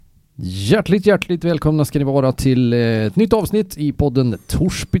Hjärtligt välkomna ska ni vara till ett nytt avsnitt i podden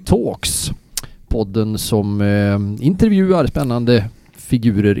Torsby Talks. Podden som intervjuar spännande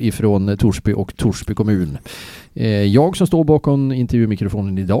figurer ifrån Torsby och Torsby kommun. Jag som står bakom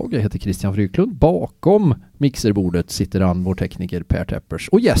intervjumikrofonen idag, jag heter Christian Fryklund. Bakom mixerbordet sitter han, vår tekniker Per Teppers.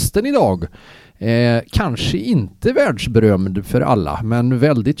 Och gästen idag, kanske inte världsberömd för alla, men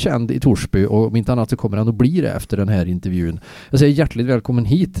väldigt känd i Torsby, och om inte annat så kommer han att bli det efter den här intervjun. Jag säger hjärtligt välkommen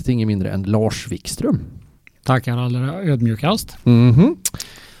hit till ingen mindre än Lars Wikström. Tackar allra ödmjukast.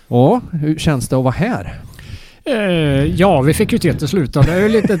 Ja, hur känns det att vara här? Ja, vi fick ju till slut. Det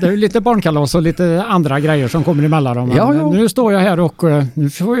är lite barnkalas och lite andra grejer som kommer emellan dem. Ja. Nu står jag här och nu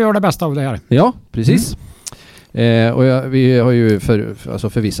får vi göra det bästa av det här. Ja, precis. Vi har ju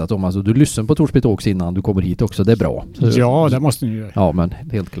förvissat om att du lyssnar på Torsby Talks innan du kommer hit också. Det är bra. Ja, det måste ni göra. Ja, men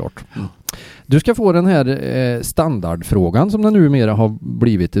helt klart. Du ska få den här standardfrågan som den numera har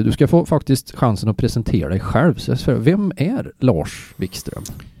blivit. Du ska få faktiskt chansen att presentera dig själv. Så vem är Lars Wikström?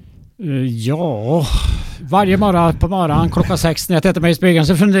 Ja, varje morgon på morgonen klockan 6 när jag tittar mig i spegeln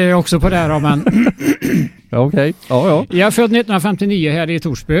så funderar jag också på det här. Men okej. Ja. Jag är född 1959 här i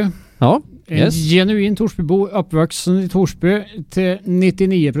Torsby. Ja. En genuin Torsbybo, uppvuxen i Torsby. Till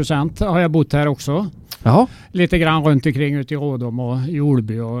 99% har jag bott här också. Jaha. Lite grann runt omkring ute i Rådom och i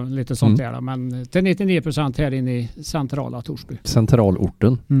Olby och lite sånt där. Men till 99% här inne i centrala Torsby.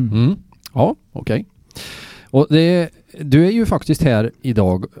 Centralorten. Ja, okej. Och du är ju faktiskt här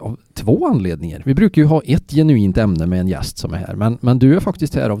idag av två anledningar. Vi brukar ju ha ett genuint ämne med en gäst som är här. Men du är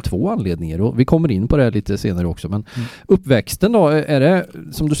faktiskt här av två anledningar. Och vi kommer in på det lite senare också. Men uppväxten då, är det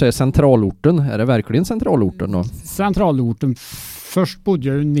som du säger centralorten? Är det verkligen centralorten då? Centralorten. Först bodde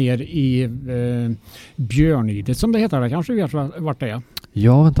jag ju ner i Björnidet som det heter. Det kanske vet vart det är.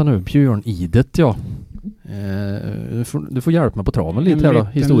 Ja, vänta nu. Björnidet, ja. Du får hjälpa mig på traven lite här då,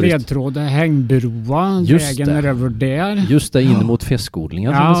 historiskt. En ledtråd, hängbroa, vägen är över där. Just det, in mot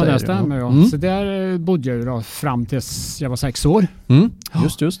fiskodlingen som du säger. Ja, det stämmer. Ja. Så där bodde jag ju då fram tills jag var 6 år.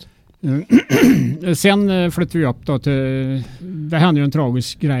 Just. Sen flyttade vi upp då till, det hände ju en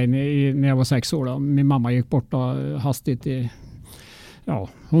tragisk grej när jag var 6 år då. Min mamma gick bort då, hastigt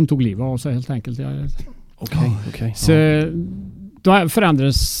hon tog livet av sig helt enkelt. Okej. Så då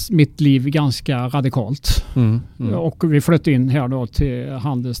förändrades mitt liv ganska radikalt. Och vi flyttade in här då till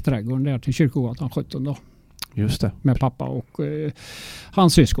handelsträdgården där till Kyrkogatan 17 då. Just det. Med pappa och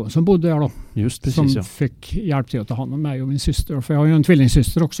hans syskon som bodde där då. Just precis, som fick hjälp till att ta hand om mig och min syster. För jag har ju en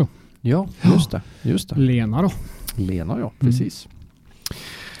tvillingsyster också. Ja, just det. Lena, ja, precis.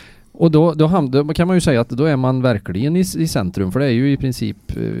 Och då kan man ju säga att då är man verkligen i centrum, för det är ju i princip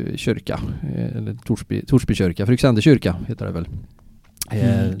kyrka, eller Torsby kyrka, Fryksände kyrka heter det väl.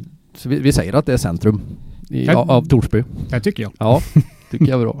 Så vi säger att det är centrum av Torsby. Det tycker jag. Ja, tycker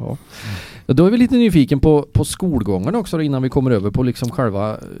jag bra. Ja. Då är vi lite nyfiken på skolgången också då, innan vi kommer över på liksom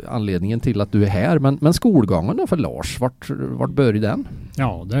själva anledningen till att du är här. Men skolgången då för Lars, vart började den?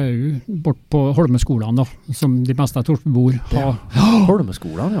 Ja, det är ju bort på Holmeskolan då, som de mesta Torsbybor har.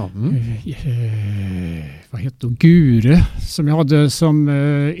 Holmeskolan, ja. Vad heter det? Gure, som jag hade som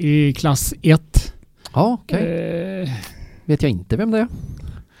i klass 1. Ja, okej. Vet jag inte vem det är.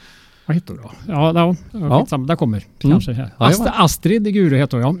 Vad heter det då? Ja. Där kommer kanske här. Astrid i Gure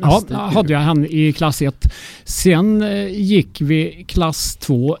heter jag. Ja, hade jag han i klass 1. Sen gick vi klass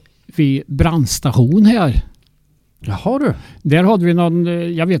 2 vid brandstation här. Jaha du. Där hade vi någon,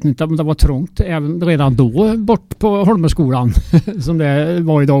 jag vet inte om det var trångt även redan då bort på Holmeskolan som det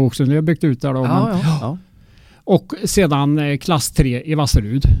var idag också när jag byggt ut där då. Ja. Och sedan klass 3 i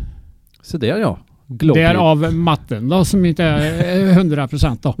Vasserud. Så där ja. Därav matten då, som inte är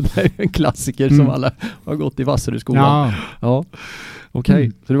 100% då. Det är en klassiker som alla har gått i Vasserudskolan. Ja.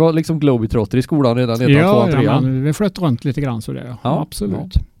 Okej. Så det var liksom globetrotter i skolan redan 2, 3. Ja, vi flyttade runt lite grann så det. Ja, absolut.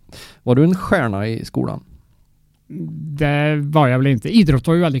 Ja. Var du en stjärna i skolan? Det var jag väl inte. Idrott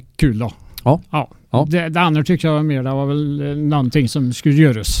var ju väldigt kul då. Ja. Det andra tycker jag var mer, det var väl någonting som skulle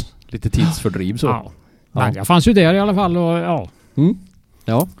göras. Lite tidsfördriv så. Ja. Men jag fanns ju där i alla fall och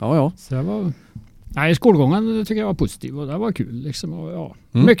Ja. Så det var... Nej, skolgången tycker jag var positiv och det var kul liksom. Och,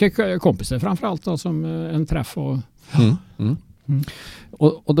 mycket kompisar framförallt då, som en träff och...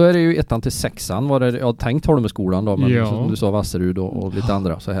 Och då är det ju 1 till 6 var det, jag tänkt Holmeskolan då, men som du sa Vasserud och lite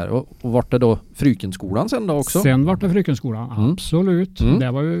andra så här. Och vart det då Frykenskolan sen då också? Sen vart det Frykenskolan, absolut.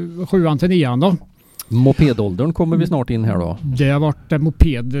 Det var ju 7 till 9 då. Mopedåldern kommer vi snart in här då. Det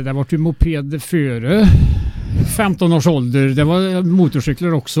vart ju moped före 15 års ålder. Det var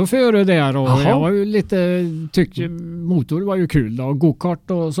motorcyklar också före där och jag var ju tyckte motor var ju kul då.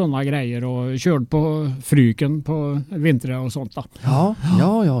 Go-kart och sådana grejer och körde på Fryken på vintrar och sånt då. Ja.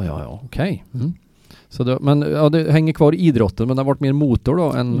 Okej. Mm. Så det hänger kvar i idrotten, men det har varit mer motor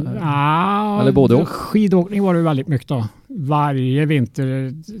då än eller både och? Skidåkning var det väldigt mycket då. Varje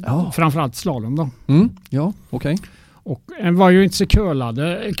vinter, framförallt slalom då. Mm. Ja, okej. Och en var ju inte så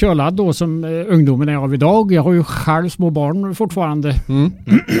curlad då som ungdomen är av idag. Jag har ju själv små barn fortfarande. Mm.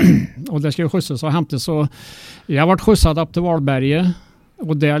 Och det ska ju skjutsas och hämtas. Så jag har varit skjutsad upp till Valberget.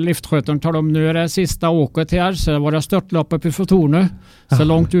 Och där liftskötaren tar om nu är det sista åket här. Så var det störtlopp upp i Fortuna. Så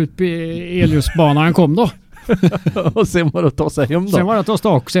långt ut på elljusbanan kom då. Och sen var det att ta sig hem då? Sen var det att ta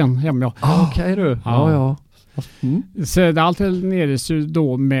stak sen hem, ja. Okej du. Ja. Mm. Så det är alltid nere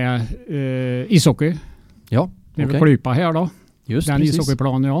då med ishockey. Ja. Det är Klypa här då. Just den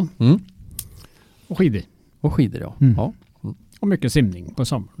ishockeyplanen, ja. Mm. Och skidor. Och skidor, ja. Mm. Och mycket simning på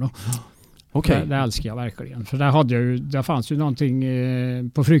sommaren då. Okay. Det älskar jag verkligen. För där fanns ju någonting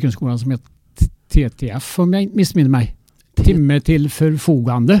på Frykensskolan som heter TTF, om jag inte missminner mig. Timme till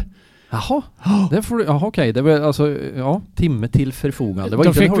förfogande. Jaha, okej. Det var alltså, timme till förfogande. Det var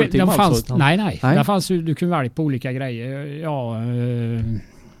inte en hålltimme alltså? Nej. Där fanns ju, du kunde välja på olika grejer.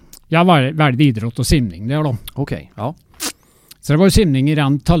 Jag valde idrott och simning där då. Okej, ja. Så det var ju simning i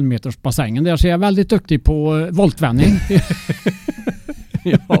den 12 meters bassängen där, så jag är väldigt duktig på voltvändning.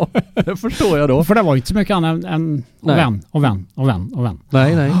 Ja, det förstår jag då. För det var inte så mycket annat än vän.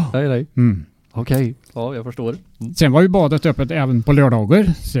 Nej. Mm. Okej, ja, jag förstår. Mm. Sen var ju badet öppet även på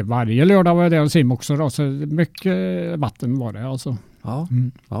lördagar. Så varje lördag var jag där och sim också då, så mycket vatten var det alltså. Ja,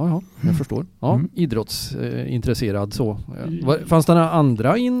 jag förstår. Ja, idrottsintresserad så. Fanns det några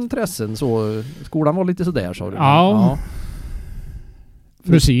andra intressen så? Skolan var lite sådär, sa du? Ja.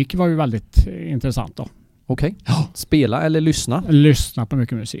 Musik var ju väldigt intressant då. Okej. Spela eller lyssna? Lyssna på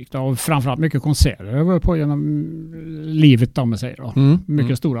mycket musik då. Och framförallt mycket konserter. Jag var på genom livet om man säger då.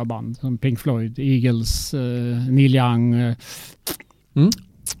 Mycket stora band som Pink Floyd, Eagles, Neil Young.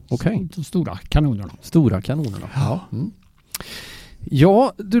 Okej. Stora kanonerna. Ja. Mm.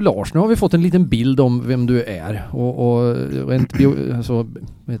 Ja, du Lars, nu har vi fått en liten bild om vem du är och alltså,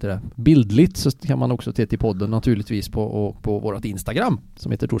 vad heter det? Bildligt så kan man också titta i podden naturligtvis på vårt Instagram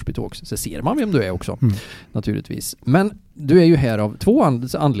som heter Torsby Talks, så ser man vem du är också naturligtvis. Men du är ju här av två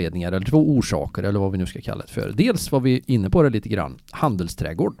anledningar eller två orsaker eller vad vi nu ska kalla det för. Dels var vi inne på det lite grann,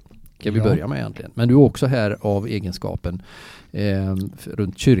 handelsträdgård kan vi börja med egentligen. Men du är också här av egenskapen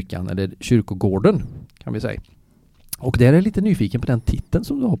runt kyrkan eller kyrkogården kan vi säga. Och där är jag lite nyfiken på den titeln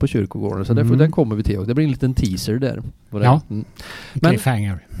som du har på kyrkogården. Så därför den kommer vi till. Och det blir en liten teaser där. Ja,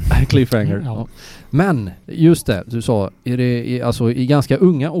 Cliffhanger. Ja. Men just det, du sa, i ganska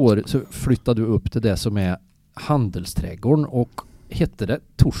unga år så flyttade du upp till det som är handelsträdgården. Och hette det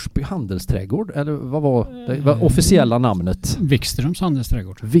Torsby handelsträdgård? Eller vad var det officiella namnet? Wikströms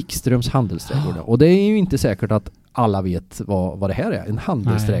handelsträdgård. Wikströms handelsträdgård. Och det är ju inte säkert att alla vet vad det här är. En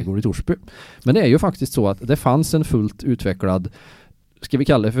handelsträdgård i Torsby. Men det är ju faktiskt så att det fanns en fullt utvecklad, ska vi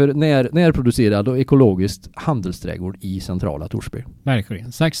kalla det för närproducerad och ekologiskt handelsträdgård i centrala Torsby.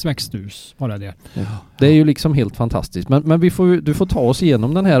 Verkligen. 6 växthus bara det. Ja. Det är ju liksom helt fantastiskt. Men du får ta oss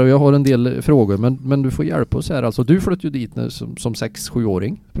igenom den här och jag har en del frågor. Men du får hjälpa oss här. Alltså, du flyttade ju dit som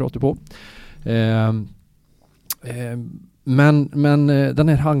 6-7-åring. Pratar på. Men den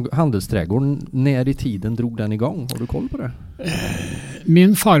här handelsträdgården, när i tiden drog den igång? Har du koll på det?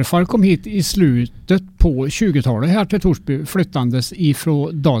 Min farfar kom hit i slutet på 20-talet här till Torsby, flyttandes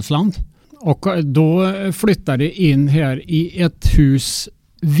ifrån Dalsland. Och då flyttade in här i ett hus,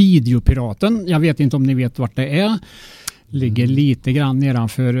 Videopiraten. Jag vet inte om ni vet vart det är. Ligger lite grann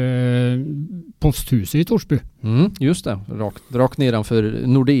nedanför posthuset i Torsby. Just det, rakt nedanför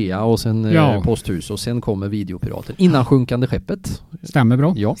Nordea och sen posthus och sen kommer Videopiraten. Innan sjunkande skeppet. Stämmer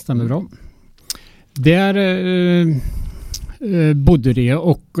bra. Ja. Stämmer bra. Där bodde det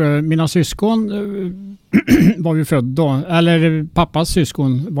och mina syskon var ju född då, eller pappas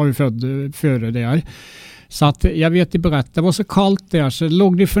syskon var ju född före där. Så att jag vet att det var så kallt där så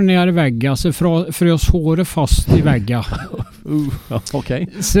låg det för nära väggar så frös håret fast i väggar. Okay.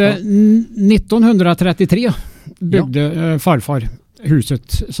 Så 1933 byggde farfar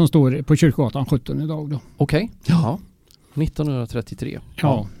huset som står på Kyrkogatan 17 idag då. Okej. Ja. 1933.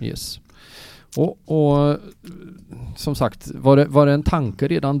 Ja. Yes. Och som sagt, var det en tanke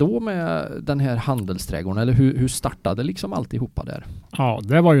redan då med den här handelsträdgården eller hur startade liksom alltihopa där? Ja,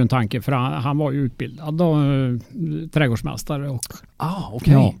 det var ju en tanke för han var ju utbildad då, trädgårdsmästare och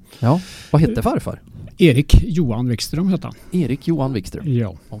okej. Ja. Vad hette farfar? Erik Johan Wikström hette han. Erik Johan Wikström.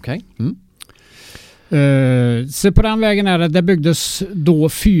 Ja. Okej. Så på den vägen är det byggdes då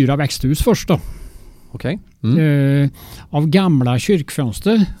 4 växthus först då. Okej. Av gamla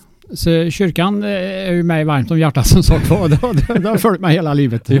kyrkfönster så kyrkan är ju mig varmt om hjärtat som sagt var. Det har följt mig hela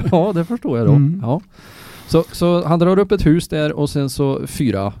livet. Ja, det förstår jag då. Ja. Så han drar upp ett hus där och sen så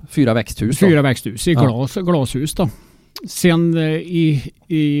fyra växthus då. 4 växthus i glashus då. Sen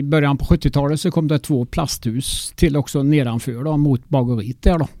i början på 70-talet så kom det 2 plasthus till också nedanför då, mot bageriet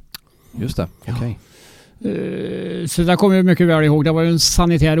där då. Just det, okej. Okay. Så där kommer jag mycket väl ihåg. Det var ju en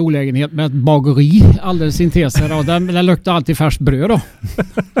sanitär olägenhet med ett bageri alldeles intill sig då. Den luktade alltid färskt bröd då.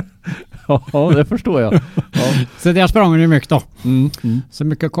 Ja, det förstår jag. Ja. Så där sprang ju mycket då. Så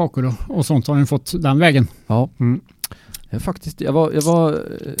mycket kakor och sånt har ni fått den vägen. Ja. Jag var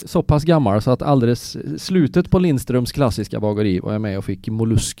så pass gammal så att alldeles slutet på Lindströms klassiska bageri var jag med och fick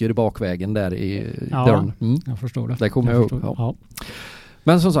mollusker bakvägen där i dörren. Jag förstår det. Där kommer jag upp. Ja.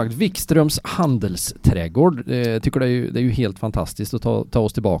 Men som sagt, Wikströms handelsträdgård tycker det är ju helt fantastiskt att ta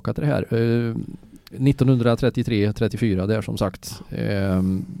oss tillbaka till det här. 1933-34 där som sagt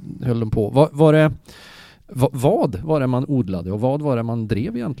höll de på. Vad var det man odlade och vad var det man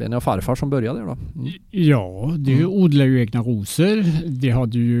drev egentligen? Ja, farfar som började där då. Ja, det odlade ju egna rosor. Det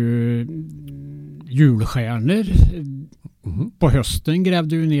hade ju julstjärnor. På hösten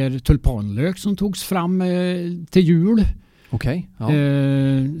grävde ju ner tulpanlök som togs fram till jul. Okej.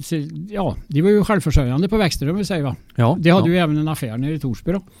 Ja, det var ju självförsörjande på växter om vi säger va. Ja, det hade ju även en affär nere i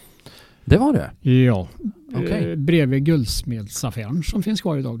Torsby då. Det var det? Ja. Bredvid guldsmedsaffären som finns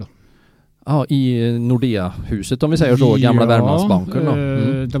kvar idag då. Ja, i Nordea-huset om vi säger så, gamla Värmlandsbanken då.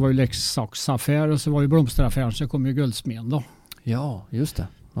 Det var ju leksaksaffär och så var ju blomsteraffären så kom ju guldsmed då. Ja, just det.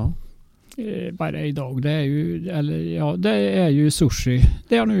 Ja. Bara idag, det är ju sushi.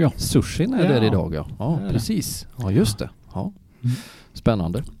 Det är nu ja. Sushin är det idag ja. Ja, precis. Ja, just det. Ja.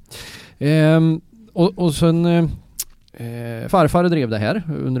 Spännande. Och sen farfar drev det här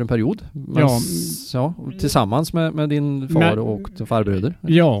under en period. Tillsammans med din far och farbröder.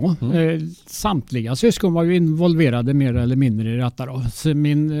 Ja, samtliga syskon var ju involverade mer eller mindre i detta då. Så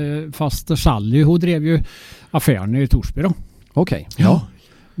min faster Sally, hon drev ju affären i Torsby då. Okej. Ja.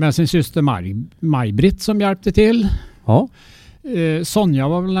 Med sin syster Maj-Britt som hjälpte till. Ja. Sonja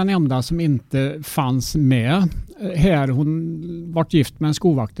var väl den enda som inte fanns med. Här hon var gift med en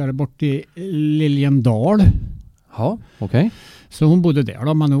skovaktare bort i Liljendal. Ja, okej. Så hon bodde där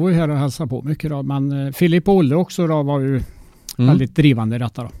då. Man var ju här och hälsade på mycket då. Men Filip och Olle också då var ju väldigt drivande i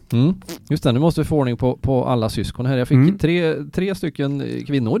detta då. Just det, nu måste vi få ordning på alla syskon här. Jag fick tre stycken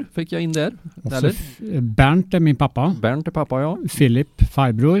kvinnor fick jag in där. Bernt är min pappa. Bernt är pappa, ja. Filip,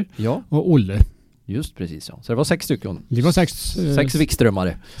 farbror. Ja. Och Olle. Just precis, ja. Så det var 6 stycken. Det var 6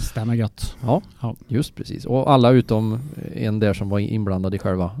 Wikströmare. Stämmer gott. Ja, just precis. Och alla utom en där som var inblandad i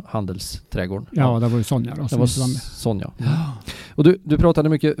själva handelsträdgården. Ja, det var ju Sonja då. Det var Sonja. Ja. Och du pratade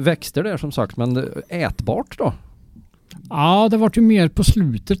mycket växter där som sagt, men ätbart då? Ja, det var ju mer på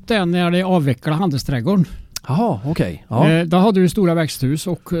slutet där när det avvecklade handelsträdgården. Jaha, okej. Ja. Då hade vi stora växthus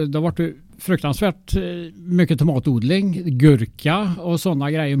och då var det fruktansvärt mycket tomatodling, gurka och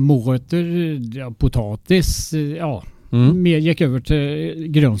sådana grejer, morötter, potatis, mer gick över till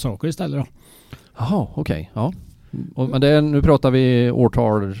grönsaker istället då. Jaha, okej. Ja. Men nu pratar vi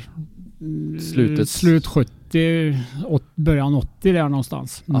årtal slut 70, början 80 där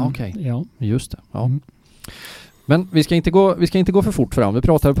någonstans. Okej. Ja. Just det. Ja. Men vi ska inte gå för fort fram. Vi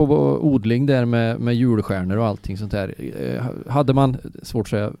pratade på odling där med julstjärnor och allting sånt där. Hade man, svårt att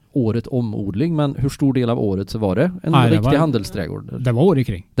säga, året omodling, men hur stor del av året så var det en riktig handelsträdgård? Det var året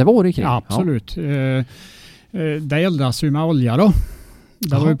kring. Det var året kring? Ja, absolut. Ja. Det eldas ju med olja då.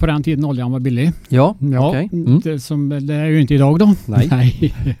 Det var ju på den tiden oljan var billig. Ja, okej. Det är ju inte idag då.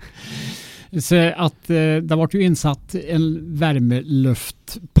 Nej. Så att det var ju insatt en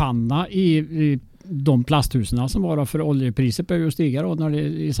värmeluftpanna i de plasthusen som var för oljepriset började ju stiga då när det,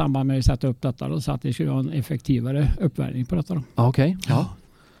 i samband med att sätta upp detta då, så att det skulle ha en effektivare uppvärmning på detta då. Okej. Ja.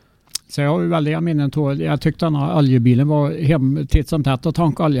 Så jag har ju väldigt minnen till, jag tyckte den här oljebilen var hem titt som tätt och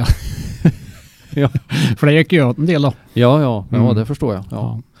tanka olja. Ja. För det gick ju åt en del då. Ja, det förstår jag.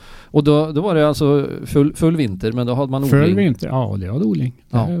 Ja. Och då var det alltså full vinter, men då hade man odling? Full vinter, ja, det hade odling.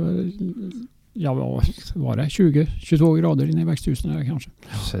 Ja. Var det 20-22 grader inne i växthusen här kanske.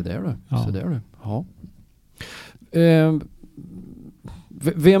 Så där du. Ja.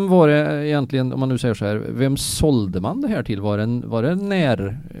 Vem var det egentligen, om man nu säger så här, vem sålde man det här till? Var det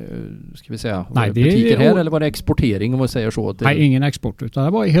när, ska vi säga, nej, det butiker här eller var det exportering om man säger så? Nej, ingen export utan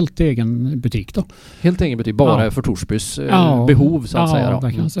det var helt egen butik då. Helt egen butik, bara för Torsbys behov så att säga då. Ja,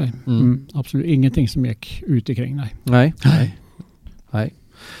 det kan jag säga. Absolut ingenting som gick ut ikring, nej.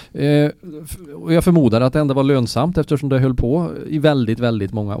 Och jag förmodar att det ändå var lönsamt eftersom det höll på i väldigt,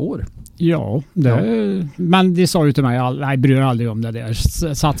 väldigt många år. Ja, men de sa ju till mig, nej, bryr aldrig om det där.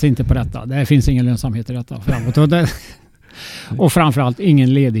 Sats inte på detta. Det finns ingen lönsamhet i detta framåt. Och framförallt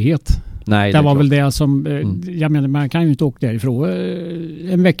ingen ledighet. Nej, det var väl det som, jag menar, man kan ju inte åka därifrån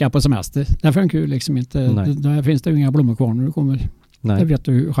en vecka på semester. Det funkar ju liksom inte. Där finns det ju inga blommor kvar när du kommer. Nej. Det vet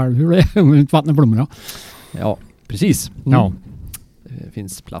du själv hur det är om du inte vattnar blommorna. Ja, precis. Ja. Det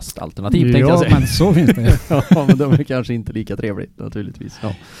finns plastalternativ, tänkte jag säga. Men så finns det. Ja, men de är kanske inte lika trevligt naturligtvis.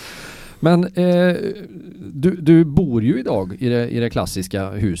 Ja. Men du bor ju idag i det klassiska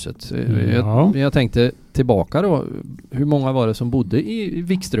huset. Jag tänkte tillbaka då. Hur många var det som bodde i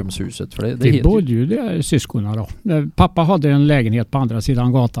Wikströmshuset? För det bodde ju det syskonen då. Pappa hade en lägenhet på andra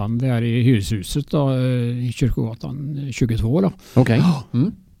sidan gatan där i hyreshuset då, i Kyrkogatan 22 då. Okej.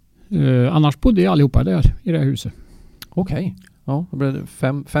 Annars bodde allihopa där i det huset. Okej. Ja, det blev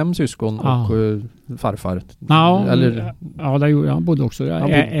fem syskon och farfar. Ja, eller det gjorde jag. Bodde också.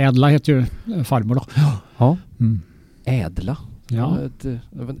 Ädla heter ju farmor då. Ja. Ädla. Ja.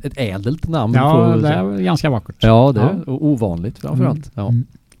 Ett ädelt namn. Ja, det är ganska vackert. Ja, det är ovanligt framförallt. Ja.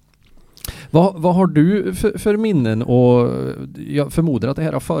 Vad har du för minnen? Och jag förmodar att det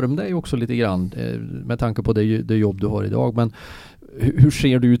här har format dig också lite grann med tanke på det jobb du har idag. Men hur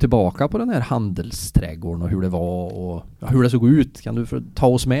ser du tillbaka på den här handelsträdgården och hur det var och hur det såg ut? Kan du ta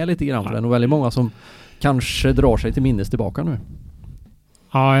oss med lite grann? För det är nog väldigt många som kanske drar sig till minnes tillbaka nu.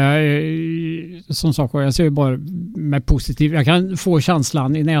 Ja, som sagt, jag ser ju bara med positivt. Jag kan få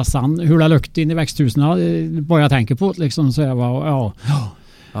känslan i näsan hur det luktar in i växthusen. Bara jag tänker på liksom, så jag var, ja.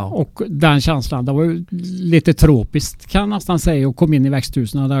 Och den känslan, det var ju lite tropiskt kan jag nästan säga, att komma in i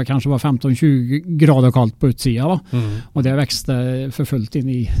växthusen där det kanske var 15-20 grader kallt på utsidan. Va? Och det växte för fullt in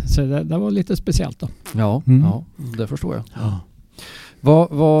i, så det var lite speciellt då. Ja, det förstår jag. Ja.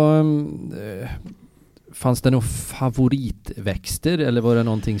 Fanns det några favoritväxter eller var det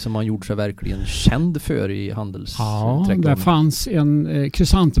någonting som man gjorde sig verkligen känd för i handelsträdgården? Ja, det fanns en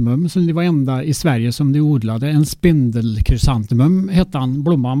krysantemum som det var enda i Sverige som de odlade. En spindelkrysantemum hette han.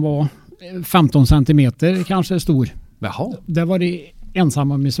 Blomman var 15 centimeter kanske stor. Jaha. Det var det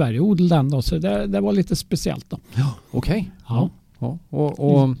ensamma i Sverige odlade den då, så det var lite speciellt då. Ja, okej. Ja.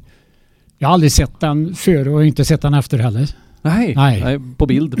 Och jag har aldrig sett den före och inte sett den efter heller. Nej, på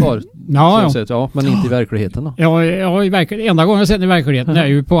bild bara. Men inte i verkligheten då. Ja, i verkligheten. Enda gången jag sett den i verkligheten är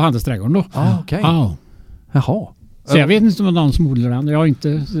ju på handelsträdgården då. Okej. Jaha. Så jag vet inte om någon som odlar den. Jag har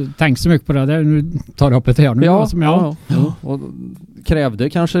inte tänkt så mycket på det där. Nu tar jag upp ett här nu. Ja. Och krävde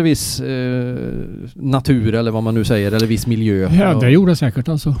kanske viss natur eller vad man nu säger, eller viss miljö. Ja, det gjorde säkert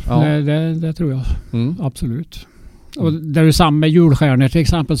alltså. Ja. Det tror jag. Absolut. Och det är ju samma med julstjärnor till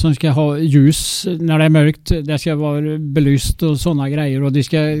exempel som ska ha ljus när det är mörkt. Det ska vara belyst och sådana grejer. Och det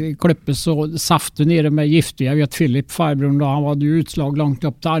ska klippas och saften nere med gifter. Jag vet Filip, farbrorn då, han hade ju utslag långt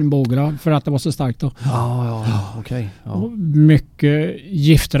upp till armbågarna för att det var så starkt då. Okej. Mycket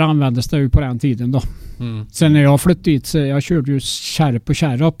gifter användes det ju på den tiden då. Sen när jag flyttade dit så jag körde ju kärr på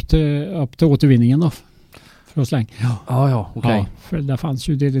kärr upp till återvinningen då. För att slänga. Okej. För det fanns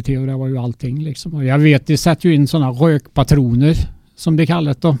ju DDT och det var ju allting liksom. Och jag vet, det sätter ju in sådana rökpatroner som det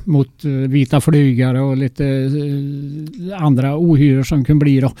kallas då, mot vita flygare och lite andra ohyror som kunde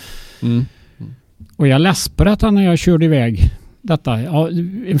bli då. Och jag läste detta när jag körde iväg detta.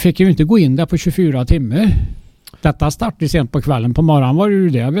 Jag fick ju inte gå in där på 24 timmar. Detta startade sent på kvällen. På morgonen var det ju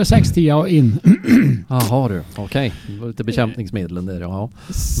det. Vid 6-10 in. Jaha du, okej. Lite bekämpningsmedlen där, ja.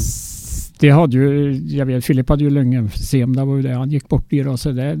 Det hade ju, jag vet, Filip hade ju lungemfysem, det var ju det han gick bort i då,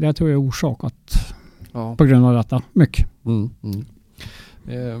 så det tror jag är orsakat på grund av detta, mycket.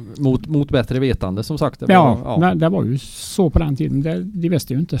 Mot bättre vetande som sagt. Men det var ju så på den tiden, de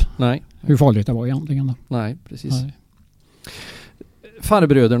visste ju inte hur farligt det var egentligen då. Nej, precis. Nej.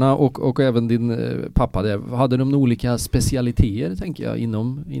 Farbröderna och även din pappa där, hade de olika specialiteter tänker jag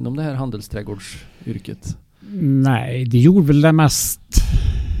inom det här handelsträdgårdsyrket? Nej, de gjorde väl det mest.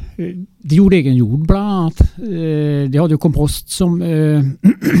 De gjorde egen jord bland annat. De hade ju kompost som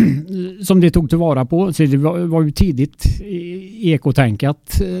de tog tillvara på. Så det var ju tidigt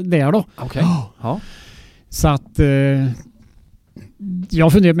ekotänkat där då. Okej. Ja. Så att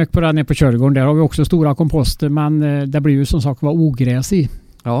jag funderar mycket på det här nere på Kyrkogården. Där har vi också stora komposter, men det blir ju som sagt var ogräs i.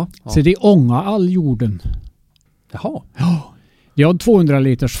 Ja. Så det ånga all jorden. Jaha. Ja. De hade 200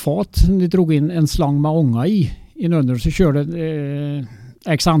 liters fat. De drog in en slang med ånga i under så körde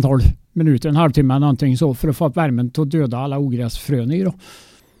x antal minuter, en halvtimme någonting så för att få upp värmen till att döda alla ogräsfrön i då.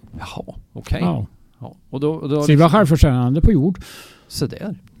 Jaha, okej. Ja. Och då så det var självförsörjande på jord. Så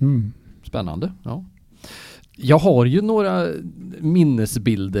där. Spännande. Ja. Jag har ju några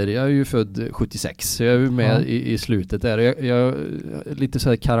minnesbilder. Jag är ju född 76. Så jag är ju med i slutet där. Jag lite så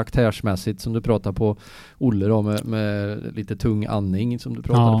här karaktärsmässigt som du pratar på Olle då, med lite tung andning som du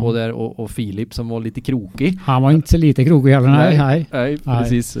pratade på där, och Filip som var lite krokig. Han var inte så lite krokig heller. Nej,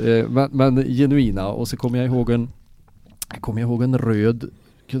 precis. Men genuina. Och så kommer jag ihåg en röd,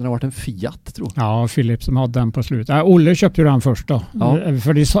 kunde det ha varit en Fiat, tror jag. Ja, Filip som hade den på slutet. Olle köpte ju den först då. Ja.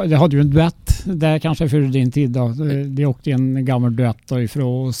 För det hade ju en duett. Det är kanske för din tid då. Det åkte en gammal duett då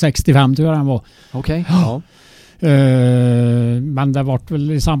ifrån 65 tror jag den var. Okej. Ja. Men det var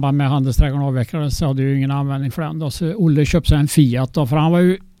väl i samband med handelsträdgården avvecklades så hade ju ingen användning för den då. Så Olle köpte sig en Fiat då, för han var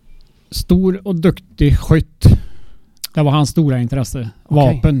ju stor och duktig skytt. Det var hans stora intresse.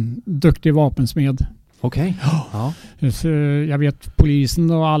 Vapen. Duktig vapensmed. Okej. Ja. Jag vet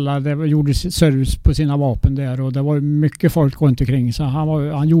polisen och alla gjorde service på sina vapen där, och det var mycket folk runt omkring, så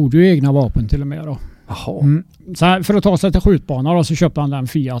han gjorde ju egna vapen till och med då. Jaha. Så här, för att ta sig till skjutbanan då, så köpte han den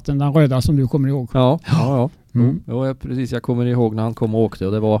Fiaten, den röda som du kommer ihåg. Ja. Ja, precis, jag kommer ihåg när han kom och åkte,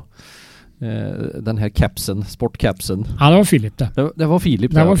 och det var den här kapsen, sportkapsen. Ja, det var Filip det. Det var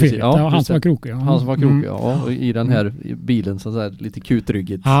Filip. Det var Filip. Ja, det var han som var krokig. Han som var krokig, ja. Och i den här bilen så där lite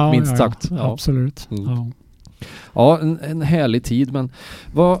kutryggigt, minst sagt. Ja. Absolut. Ja, en härlig tid, men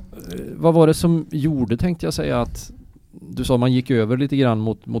vad var det som gjorde, tänkte jag säga, att du sa man gick över lite grann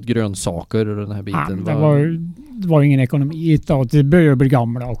mot grönsaker och den här biten? Ja, det var ingen ekonomi då. Det började bli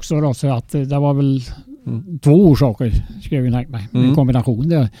gamla också då, så att det var väl två orsaker, skulle jag tänka mig. En kombination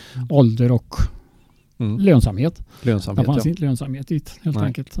där, ålder och lönsamhet. Det fanns inte lönsamhet dit, helt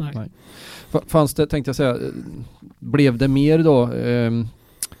enkelt. Nej. Fanns det, tänkte jag säga, blev det mer då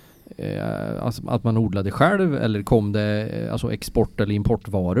alltså att man odlade själv, eller kom det alltså export- eller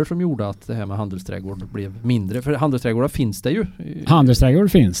importvaror som gjorde att det här med handelsträdgård blev mindre? För handelsträdgårdar finns det ju.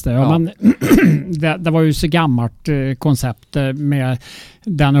 Handelsträdgård finns det, men det var ju så gammalt koncept med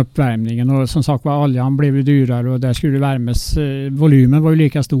den uppvärmningen, och som sagt var, oljan blev ju dyrare och där skulle värmes, volymen var ju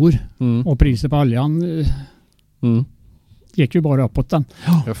lika stor och priset på oljan gick ju bara uppåt den.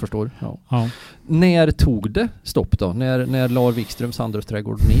 Jag förstår. Ja. När tog det stopp då? När la Wikströms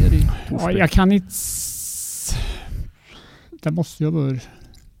handelsträdgård ner i Torsby? Ja, jag kan inte... Det måste ju vara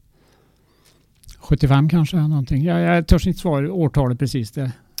 75 kanske någonting. Jag törs inte svara årtalet precis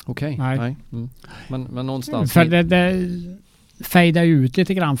det. Okej. Nej. Men någonstans... För det fejdade ut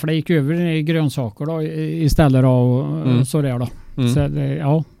lite grann, för det gick över i grönsaker då istället och sådär då. Så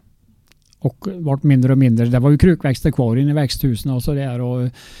det, och vart mindre och mindre. Det var ju krukväxter kvar inne i växthusen och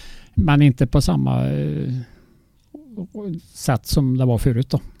sådär, men inte på samma sätt som det var förut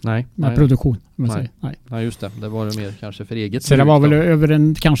då. Nej. Produktion. Nej, just det. Det var det mer kanske för eget. Så det var väl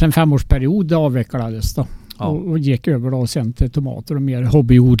över kanske en 5-årsperiod det avvecklades då. Ja. Och gick över då sen till tomater och mer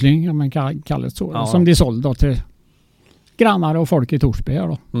hobbyodling, om man kallar det så. Ja. Som de sålde då till grannar och folk i Torsby här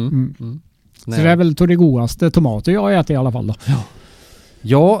då. Så det är väl det godaste tomater jag äter i alla fall då.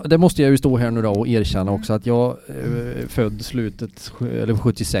 Ja, det måste jag ju stå här nu då och erkänna också, att jag är född slutet eller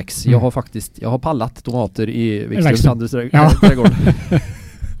 76. Jag har pallat tomater i Wikströms handelsträdgård.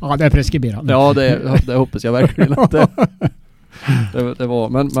 Ja, det är preskriberat. Ja, det hoppas jag verkligen att det var.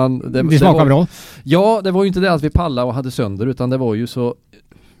 Men det smakar bra. Ja, det var ju inte det att vi pallade och hade sönder, utan det var ju så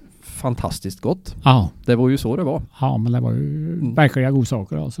fantastiskt gott. Ja. Det var ju så det var. Ja, men det var ju verkliga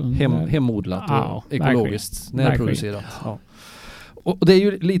godsaker. Alltså. Hemodlat och ekologiskt närproducerat. Ja. Och det är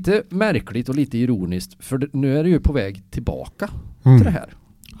ju lite märkligt och lite ironiskt, för nu är det ju på väg tillbaka till det här.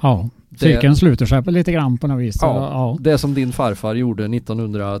 Ja, cirkeln sluter sig på lite grann på något vis. Ja, det som din farfar gjorde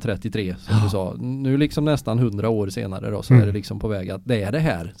 1933, som du sa. Nu liksom nästan 100 år senare då, så är det liksom på väg att det är det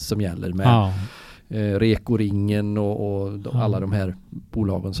här som gäller med Rekoringen och alla de här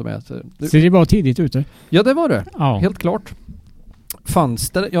bolagen som är. Så det var tidigt ute? Ja, det var det. Ja. Helt klart. Fanns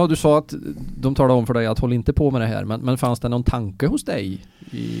det, du sa att de talade om för dig att håll inte på med det här, men fanns det någon tanke hos dig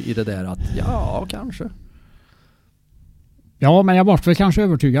i det där att kanske? Ja, men jag var väl kanske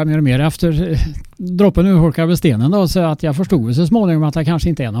övertygad mer och mer efter droppen urholkade över stenen då, så att jag förstod så småningom att det kanske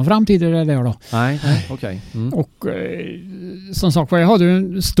inte är någon framtid i det där då. Nej, okej. Och som sagt, jag hade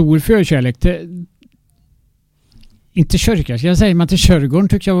en stor förkärlek till, inte kyrka ska jag säga, men till kyrkogården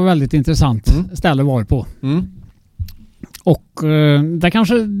tyckte jag var väldigt intressant ställe var på. Och det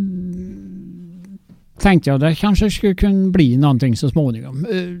kanske tänkte jag, det kanske skulle kunna bli någonting så småningom.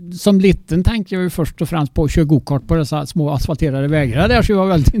 Som liten tänkte jag ju först och främst på att köra gokart på dessa små asfalterade vägar. Det skulle vara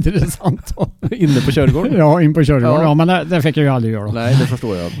väldigt intressant. Inne på kyrkogården? Ja, in på kyrkogården. Ja, men det fick jag ju aldrig göra då. Nej, det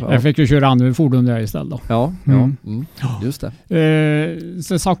förstår jag. Ja. Jag fick ju köra andra fordon där istället då. Ja. Just det.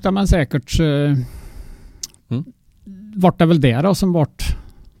 Så sakta men säkert vart det väl där då som vart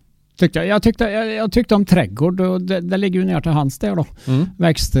Jag tyckte om trädgård och det ligger ju ner till hands där då.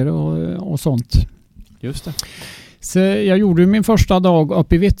 Växter och sånt. Just det. Så jag gjorde min första dag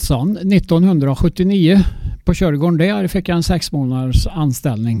uppe i Vitsan 1979 på Körgården där fick jag en 6 månaders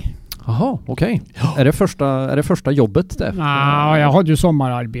anställning. Jaha, okej. Ja. Är det första jobbet där? Ja, jag hade ju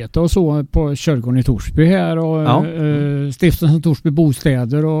sommararbete och så på Körgården i Torsby här och Stiftelsen Torsby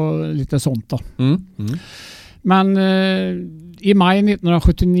bostäder och lite sånt då. Men i maj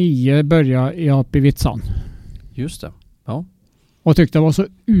 1979 började jag uppe i Vitsan. Just det, ja. Och tyckte det var så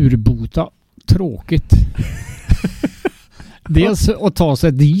urbota tråkigt. Dels att ta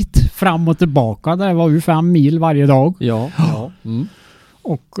sig dit fram och tillbaka. Det var ju 5 mil varje dag. Ja.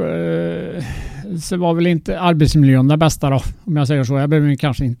 Och så var väl inte arbetsmiljön det bästa då, om jag säger så. Jag behöver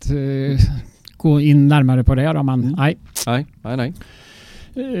kanske inte gå in närmare på det då, men nej.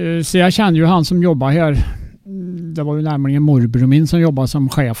 Så jag kände ju han som jobbar här. Det var ju nämligen morbror min som jobbade som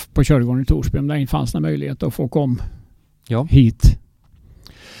chef på Körgården i Torsby. Men det inte fanns någon möjlighet att få komma hit.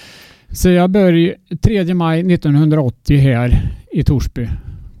 Så jag började 3 maj 1980 här i Torsby.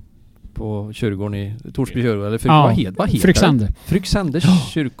 På kyrkogården i Torsby kyrkogård, eller vad heter Fryksände. Fryksände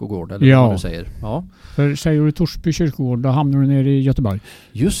kyrkogård, eller vad du säger. Ja. För säger du Torsby kyrkogård, då hamnar du nere i Göteborg.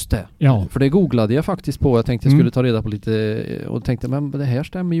 Just det. Ja. För det googlade jag faktiskt på. Jag tänkte jag skulle ta reda på lite och tänkte, men det här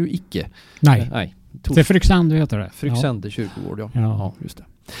stämmer ju icke. Nej. Det är Fryksände heter det. Fryksände kyrkogård, ja, just det.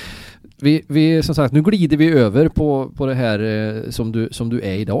 Vi som sagt, nu glider vi över på det här som du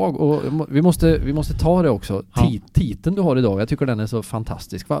är idag, och vi måste ta det också. Titeln du har idag, jag tycker den är så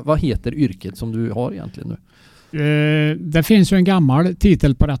fantastisk. Vad heter yrket som du har egentligen nu? Det finns ju en gammal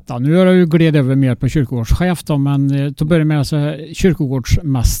titel på detta. Nu har jag ju gled över mer på kyrkogårdschef då, men då började med alltså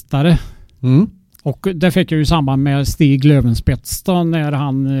kyrkogårdsmästare. Och det fick jag ju i samband med Stig Lövenspets då, när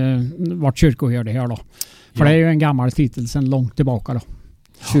han var kyrkoherde här då. För det är ju en gammal titel sedan långt tillbaka då.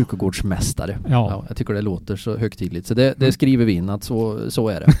 Kyrkogårdsmästare. Ja, jag tycker det låter så högtidligt. Så det skriver vi in att så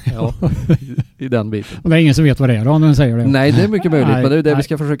är det. Ja, i den biten. Och det är ingen som vet vad det är då när de säger det. Nej, det är mycket möjligt. Men det är det vi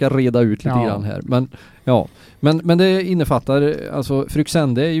ska försöka reda ut lite grann här. Men det innefattar, alltså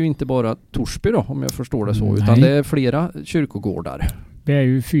Fryksände är ju inte bara Torsby då, om jag förstår det så. Utan det är flera kyrkogårdar. Vi är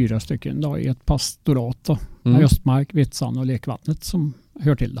ju 4 stycken då i ett pastorat då. Östmark, Vitsan och Lekvattnet som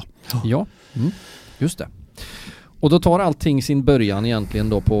hör till då. Ja, just det. Och då tar allting sin början egentligen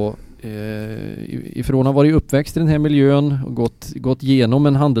då på ifrån att ha varit uppväxt i den här miljön och gått igenom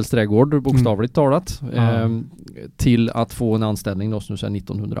en handelsträdgård bokstavligt talat till att få en anställning då, som sedan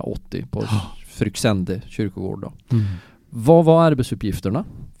 1980 på Fryksände kyrkogård då. Vad var arbetsuppgifterna?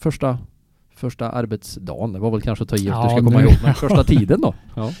 Första arbetsdagen, det var väl kanske att ta i efter ska komma ihåg, men första tiden då?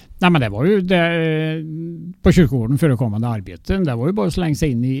 Ja. Nej, men det var ju på kyrkogården förekommande arbeten. Det var ju bara att slänga sig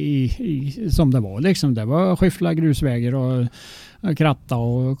in i som det var liksom. Det var skyffla grusvägar och kratta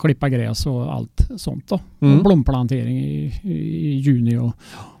och klippa gräs och allt sånt då. Och blomplantering i juni och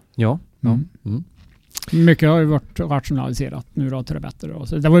mycket har ju varit rationaliserat nu då till det bättre då.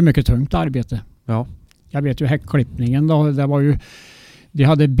 Så det var ju mycket tungt arbete. Ja. Jag vet ju häckklippningen då, det var ju de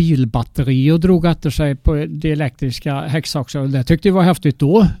hade bilbatteri och drog efter sig på de elektriska häcksaxar. Det tyckte jag var häftigt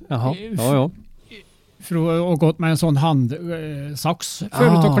då. Jaha. Ja. För att gått med en sån handsax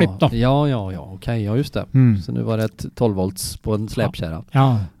förut och klippt då. Ja, okej, just det. Så nu var det ett 12 volts på en släpkärra.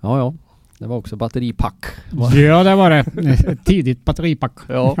 Ja. Det var också batteripack. Ja, det var det. Ett tidigt batteripack.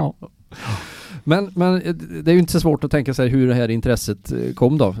 Ja. Men det är ju inte så svårt att tänka sig hur det här intresset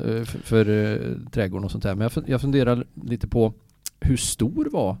kom då för trädgården och sånt här. Men jag funderar lite på hur stor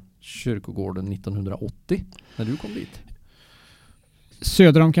var kyrkogården 1980 när du kom dit?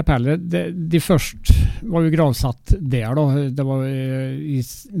 Söder om kapellet. Det först var ju gravsatt där då. Det var i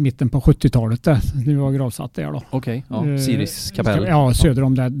mitten på 70-talet det var gravsatt där då. Okej, Siris kapell. Ja, söder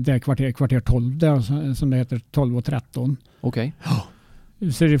om det kvarter 12 där som det heter 12 och 13. Okej.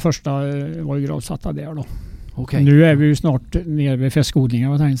 Så det första var ju gravsatta där då. Okay. Nu är vi ju snart nere vid fästkodlingar,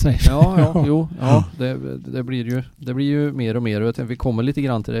 vad tänkte jag säga. Det blir ju mer och mer, och vi kommer lite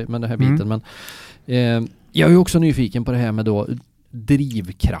grann till det med den här biten, men jag är ju också nyfiken på det här med då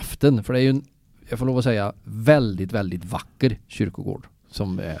drivkraften, för det är ju jag får lov att säga väldigt, väldigt vacker kyrkogård.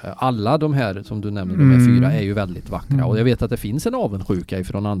 Som alla de här som du nämnde, de här 4 är ju väldigt vackra, och jag vet att det finns en avundsjuka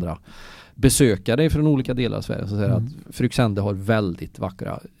ifrån andra besökare från olika delar av Sverige som säger att Fryksände har väldigt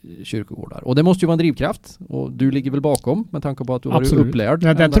vackra kyrkogårdar. Och det måste ju vara en drivkraft, och du ligger väl bakom med tanke på att du har ju upplärd.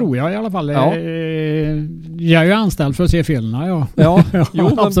 Det tror jag i alla fall. Ja. Jag är ju anställd för att se filmerna,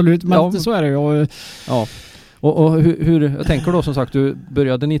 absolut, men så är det ju. Och hur jag tänker då, som sagt, du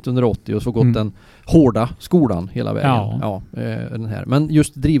började 1980 och så gått den hårda skolan hela vägen. Den här. Men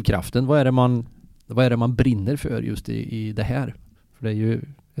just drivkraften, vad är det man brinner för just i det här? För det är ju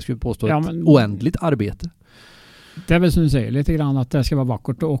Jag skulle påstå ett oändligt arbete. Det är väl som du säger, lite grann att det ska vara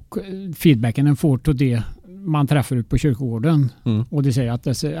vackert och feedbacken den får till det man träffar ut på kyrkogården. Och de säger att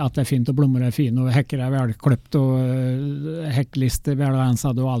det är fint och blommor är fin och häckar är välklippt och häcklist är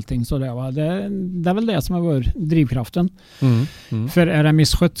välrensad och allting så det är väl det som har varit drivkraften. För är det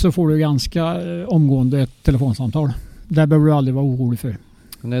misskött så får du ganska omgående ett telefonsamtal. Det behöver du aldrig vara orolig för.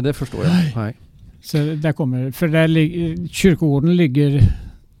 Nej, det förstår jag. Nej. Så det kommer, för kyrkogården ligger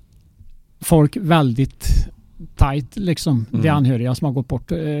folk väldigt tajt liksom, de anhöriga som har gått bort.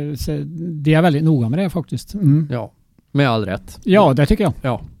 Så de är väldigt noga med det faktiskt. Ja, med all rätt. Ja, det tycker jag.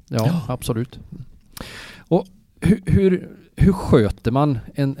 Ja, absolut. Och hur sköter man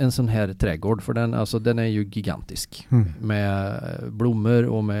en sån här trädgård? För den är ju gigantisk. Med blommor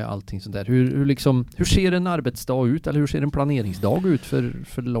och med allting sånt där. Hur ser en arbetsdag ut? Eller hur ser en planeringsdag ut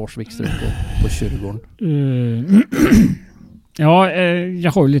för Lars Wikström på kyrkogården? Ja,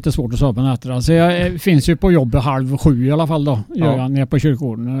 jag har ju lite svårt att sova på nätterna. Så jag finns ju på jobbet 6:30 i alla fall då. Gör jag ner på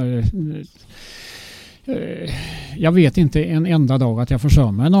kyrkogården. Jag vet inte en enda dag att jag får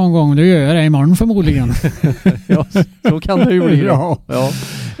sova mig någon gång. Det gör jag det imorgon förmodligen. Ja, så kan det ju bli. Ja.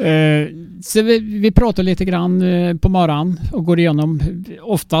 Så vi pratar lite grann på morgonen och går igenom.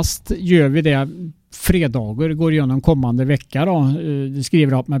 Oftast gör vi det fredagar, går igenom kommande vecka då.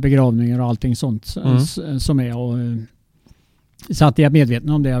 Skriver upp med begravningar och allting sånt som är och så att jag är medveten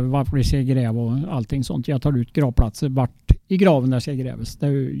om det, varför vi ska gräva och allting sånt. Jag tar ut gravplatser vart i graven där ska grävas. Det är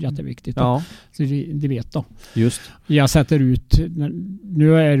ju jätteviktigt. Ja. Så de vet då. Just. Jag sätter ut,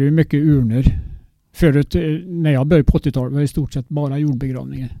 nu är det ju mycket urnor. Förut när jag började på 80-talet var det i stort sett bara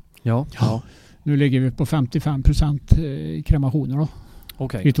jordbegravningar. Ja. Nu ligger vi på 55% kremationer då.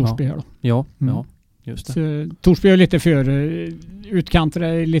 Okay. I Torsby här då. Ja. Just det. Så, Torsby är lite för utkanter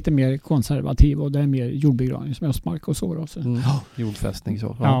är lite mer konservativ och det är mer jordbegravning som Östmark och så. Jordfästning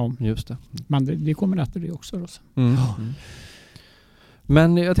så. Ja, just det. Men det kommer efter det också. Då.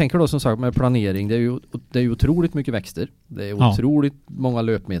 Men jag tänker då som sagt med planering, det är ju otroligt mycket växter. Det är otroligt många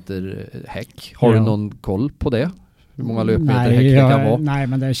löpmeter häck. Har du någon koll på det? Hur många löpmeter häck det kan vara? Nej,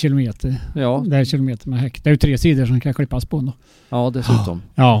 men det är kilometer. Ja. Det är kilometer med häck. Det är ju 3 sidor som kan klippas på då. Ja, dessutom.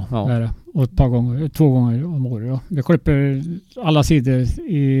 Ja, det är det. Och 2 gånger om året. Då. Vi klipper alla sidor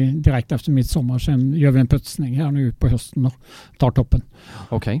direkt efter midsommar. Sen gör vi en putsning här nu på hösten och tar toppen.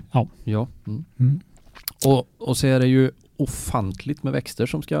 Okej. Ja. Och så är det ju ofantligt med växter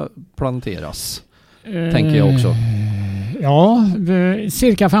som ska planteras. Tänker jag också. Ja,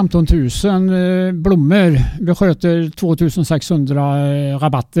 cirka 15 000 blommor. Vi sköter 2600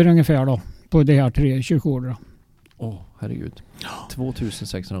 rabatter ungefär då på de här 3 kyrkogårdarna. Herregud.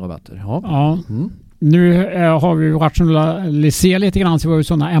 2600 rabatter. Ja. Nu har vi rationaliserat lite grann, så vi har ju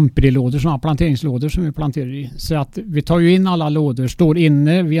sådana MP-lådor, sådana planteringslådor som vi planterar i. Så att vi tar ju in alla lådor, står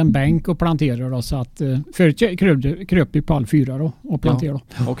inne vid en bänk och planterar då, så att förut kröp vi på all 4 då och planterar då.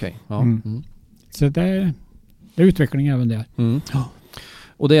 Okej. Så det är utveckling även där.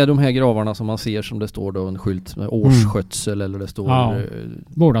 Och det är de här gravarna som man ser som det står då en skylt med årsskötsel eller det står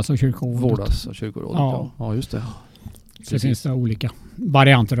vårdas av kyrkorådet. Ja, just det. Så finns det olika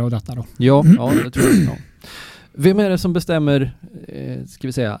varianter av detta då. Ja, det tror jag. Ja. Vem är det som bestämmer, ska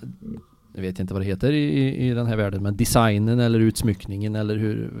vi säga, jag vet inte vad det heter i den här världen, men designen eller utsmyckningen eller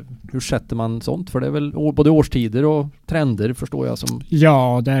hur sätter man sånt? För det är väl både årstider och trender förstår jag som...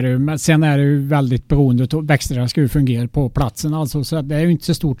 Ja, det är det. Men sen är det ju väldigt beroende av växterna ska ju fungera på platsen alltså, så det är ju inte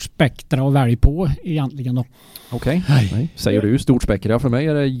så stort spektra att välja på egentligen då. Okej. Säger du stort spektra? För mig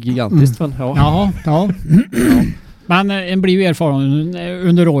är det gigantiskt. Men, ja. Men en blir ju erfaren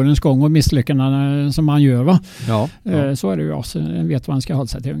under årens gång och misslyckandena som man gör va? Ja. Så är det ju alltså. En vet vad man ska hålla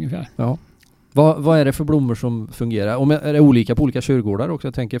sig till ungefär. Ja. Vad är det för blommor som fungerar? Och är det olika på olika kyrkogårdar också?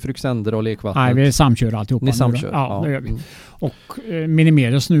 Jag tänker Fryxänder och lekvatten. Nej, vi samkör alltihopa. Ni samkör? Ja, det gör vi. Och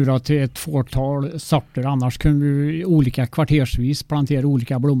minimeras nu då till ett fåtal sorter. Annars kunde vi olika kvartersvis plantera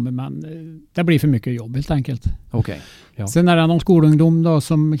olika blommor. Men det blir för mycket jobb helt enkelt. Okej. Ja. Sen är det någon skolungdom då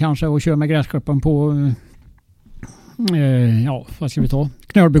som kanske och kör med gräsklippen på... vad ska vi ta?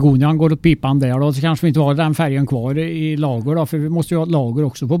 Knölbegonian går åt pipan där då, så kanske vi inte har den färgen kvar i lager då, för vi måste ju ha ett lager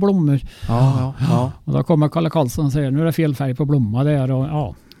också på blommor. Ja. Och då kommer Kalle Karlsson och säger nu är det fel färg på blomma där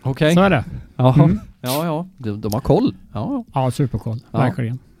och Okej. Så är det. Ja, de har koll. Ja, superkoll.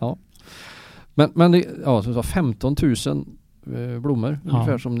 Verkligen. Ja. Men det, så 15 000 blommor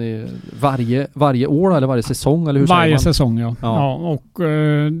ungefär som ni varje år eller varje säsong eller hur säger man? Varje säsong ja. Och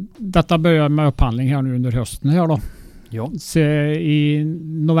detta börjar med upphandling här nu under hösten här då. Ja. Så i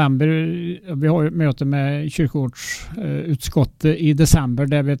november vi har ett möte med kyrkogårdsutskottet i december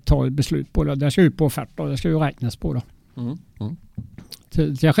där vi tar beslut på det. Det ska ju på offert och det ska ju räknas på då.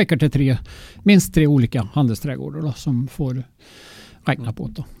 Jag skickar till minst 3 olika handelsträdgårdar då, som får räkna på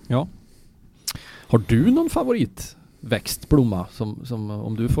det. Ja. Har du någon favoritväxtblomma som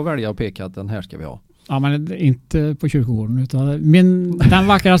om du får välja och peka att den här ska vi ha? Ja, men inte på kyrkogården, utan den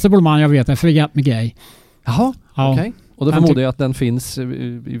vackraste blomman jag vet är Fregat med gay. Jaha, okej. Okay. Och då förmodar jag att den finns i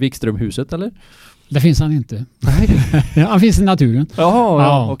Wikströmhuset, eller? Det finns han inte. Nej. Han finns i naturen. Jaha,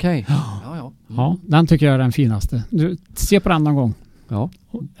 ja, okej. Okay. Ja, den tycker jag är den finaste. Du, se på den någon gång. Ja.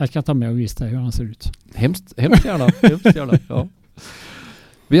 Jag ska ta med och visa dig hur han ser ut. Hemskt gärna. Ja.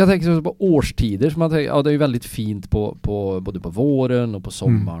 Vi har tänkt oss på årstider. Som det är ju väldigt fint både på våren och på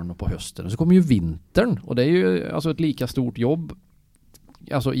sommaren och på hösten. Och så kommer ju vintern. Och det är ju alltså ett lika stort jobb.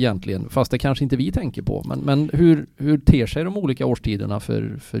 Alltså egentligen, fast det kanske inte vi tänker på. Men hur ter sig de olika årstiderna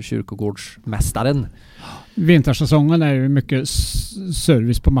för kyrkogårdsmästaren? Vintersäsongen är ju mycket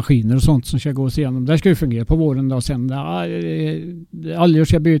service på maskiner och sånt som ska gås igenom. Det ska ju fungera på våren då. Sen oljor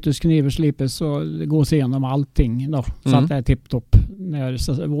ska bytas, knivar slipas och det gås igenom allting då. Så att det är tipptopp när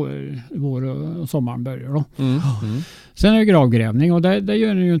vår och sommaren börjar då. Sen är det gravgrävning och det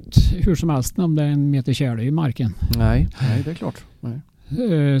gör det ju inte hur som helst om det är 1 meter tjäle i marken. Nej, det är klart. Nej.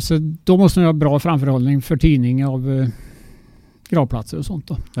 Så då måste man ha bra framförhållning för tidning av gravplatser och sånt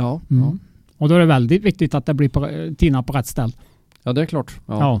då. Ja. Och då är det väldigt viktigt att det blir tina på rätt ställe. Ja, det är klart.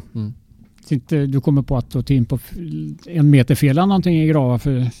 Ja. Så inte du kommer på att du tin på 1 meter fel eller någonting i gravar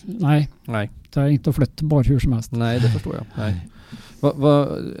för nej. Det är inte att flytta bara hur som helst. Nej, det förstår jag. Nej.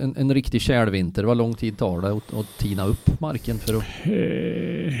 En riktig kärlvinter, vad lång tid tar det att tina upp marken för att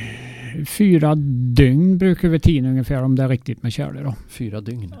 4 dygn brukar vi tina ungefär om det är riktigt med kärle då. 4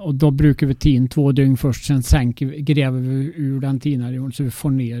 dygn. Och då brukar vi tina 2 dygn först, sen gräver vi ur den tinaren så vi får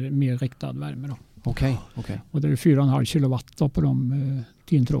ner mer riktad värme då. Okej. Och det är 4,5 kilowatt då på de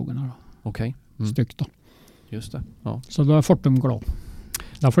tintrågorna då. Okej. Styck då. Just det. Ja. Så då är Fortum glad.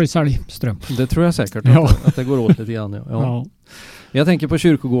 Där får du sälj ström. Det tror jag säkert att det går åt lite grann. Ja. Jag tänker på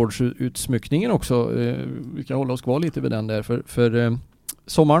kyrkogårdsutsmyckningen också. Vi kan hålla oss kvar lite vid den där. För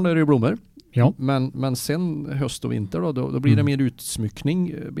sommaren är det ju blommor. Ja. Men sen höst och vinter då blir det mer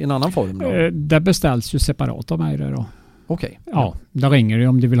utsmyckning i en annan form då? Det beställs ju separat av mig där då. Okej. Ja, där ringer det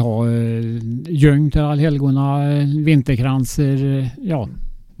om du vill ha göng till allhelgona, vinterkranser, ja.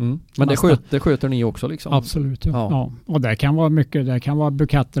 Men det sköter ni också liksom? Absolut, ja. Och det kan vara mycket. Det kan vara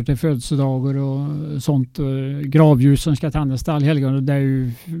buketter till födelsedagar och sånt. Gravljus som ska tändas till allhelgona. Det är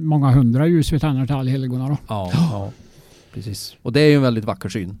ju många 100 ljus vi tänder till allhelgona då. Ja. Precis. Och det är ju en väldigt vacker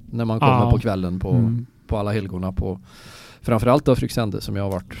syn när man kommer på kvällen på alla helgona på framförallt av Fryksände som jag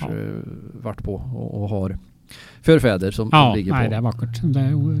har varit på och har förfäder som ligger på. Nej, det är vackert.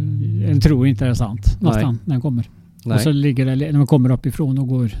 Jag tror inte det är sant nästan när den kommer. Nej. Och så ligger det när man kommer uppifrån och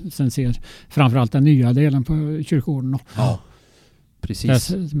går sen ser framförallt den nya delen på kyrkogården. Ja, precis.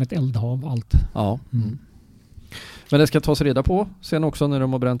 Det är som ett eldhav allt. Ja. Men det ska tas reda på sen också när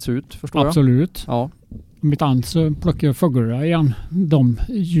de har bränts ut, förstår jag? Absolut. Ja. Mitt annat så plockar jag fåglar igen, de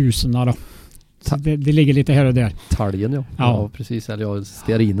ljusen då. Det ligger lite här och där. Talgen, ja precis. Eller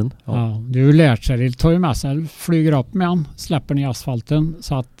stearinen. Ja. Du har lärt sig, det tar ju med sig, flyger upp med den, släpper ner asfalten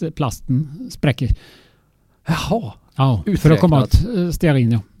så att plasten spräcker. Jaha. Ja, för att komma åt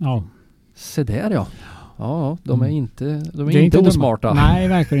stearin, ja. Se där, ja. Ja, de är inte osmarta. Nej,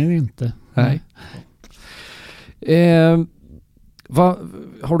 verkligen inte. Nej.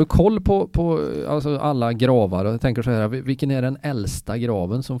 Har du koll på alltså alla gravar? Jag tänker så här, vilken är den äldsta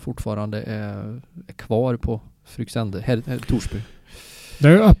graven som fortfarande är kvar på Fryksände, Torsby? Det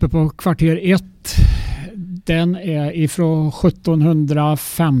är uppe på kvarter 1. Den är ifrån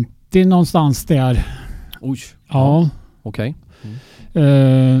 1750 någonstans där. Oj. Ja. Okej.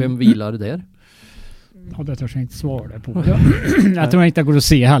 Vem vilar där? Ja, det törs jag inte svara på. Jag tror inte det går att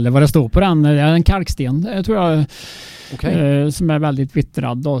se heller vad det står på den. Det är en kalksten, tror jag. Som är väldigt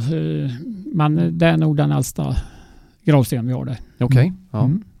vittrad då. Men det är nog den äldsta gravsten vi har där. Okej. Ja.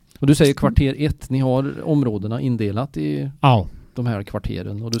 Och du säger kvarter 1. Ni har områdena indelat i de här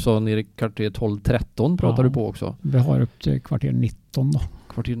kvarteren. Och du sa nere i kvarter 12-13 pratar du på också. Vi har upp till kvarter 19 då.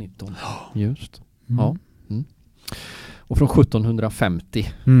 Kvarter 19. Just. Ja. Och från 1750.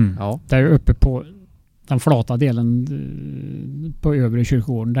 Ja. Det är uppe på den flata delen på övre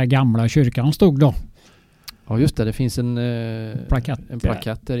kyrkogården där gamla kyrkan stod då. Ja, just det. Det finns en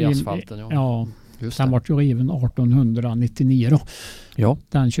plakett där i asfalten. Ja, just den var ju riven 1899 då. Ja.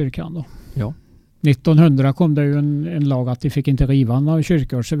 Den kyrkan då. Ja. 1900 kom det ju en lag att vi fick inte riva några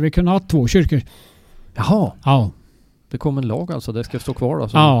kyrkor så vi kunde ha 2 kyrkor. Jaha. Ja. Det kom en lag alltså, det ska stå kvar då?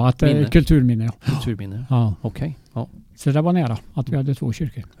 Ja, att det är kulturminne. Ja. Kulturminne, okej. Ja. Så det var nära att vi hade 2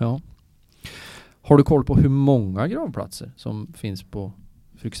 kyrkor. Ja. Har du koll på hur många gravplatser som finns på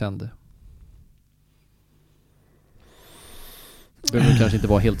Fryksände? Det behöver kanske inte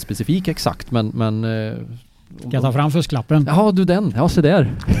vara helt specifik exakt, men ska jag ta fram fusklappen? Ja, du den. Ja, se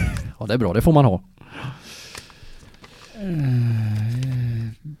där. Ja, det är bra. Det får man ha.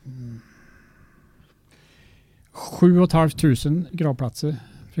 7 500 gravplatser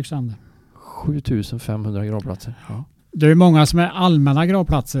Fryksände. 7500 gravplatser. Ja. Det är många som är allmänna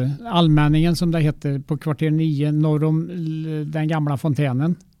gravplatser. Allmänningen som det heter på kvarter 9 norr om den gamla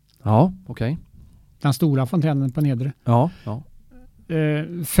fontänen. Ja, okej. Den stora fontänen på nedre. Ja.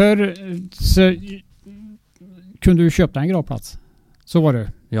 Förr så kunde du köpa en gravplats. Så var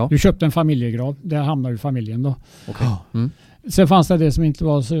det. Ja. Du köpte en familjegrav. Där hamnade ju familjen då. Okay. Mm. Sen fanns det som inte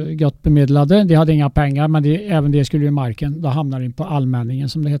var så gott bemedlade. De hade inga pengar, men även det skulle ju marken. Då hamnade de på allmänningen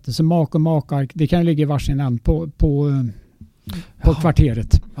som det hette. Så mak och makar, det kan ju ligga i varsin än på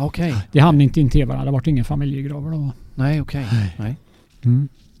kvarteret. Okay. Det hamnade inte in till varandra. Det var ingen familjegravar då. Nej, okej. Nej. Mm.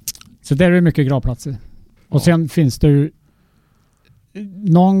 Så där är det mycket gravplatser. Och sen finns det ju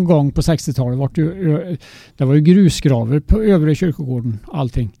någon gång på 60-talet det var ju grusgraver på övre kyrkogården,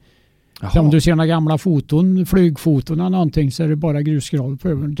 allting. Om du ser några gamla foton, flygfoton eller någonting, så är det bara grusgraver på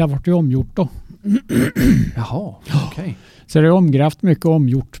övre. Det har varit ju omgjort då. Jaha, okej. Så det är omgrävt mycket,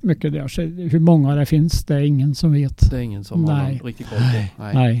 omgjort mycket där. Så hur många det finns, det är ingen som vet. Det är ingen som har någon riktigt koll på.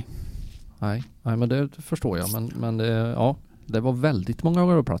 Nej, men det förstår jag. Men det var väldigt många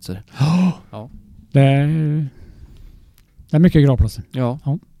gravplatser. Ja. Det är mycket gravplatser. Ja.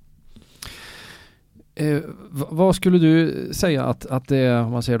 Vad skulle du säga att det är,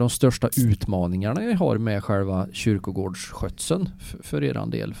 man säger, de största utmaningarna ni har med själva kyrkogårdsskötseln för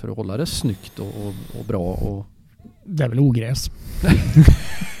er del, för att hålla det snyggt och bra? Och... Det är väl ogräs.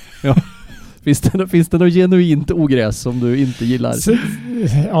 Ja. Finns det något genuint ogräs som du inte gillar?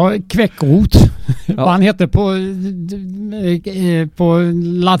 Kväckrot. Vad han heter på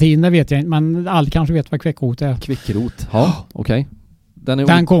latin, det vet jag inte, men alla kanske vet vad kväckrot är. Kväckrot, ja, okej.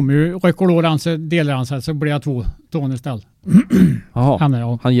 Den kommer ju, delar han sig, så blir jag 2 ton istället.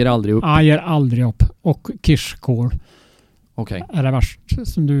 Han ger aldrig upp? Han ger aldrig upp. Och kirskål. Okej. Är det värst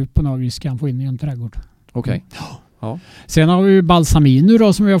som du på något vis kan få in i en trädgård. Okej. Ja. Sen har vi ju balsaminer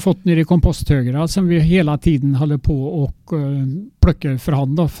då, som vi har fått ner i komposthögar, som vi hela tiden håller på och plockar för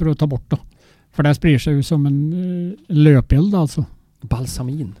hand då, för att ta bort då. För det sprider sig ju som en löpeld alltså.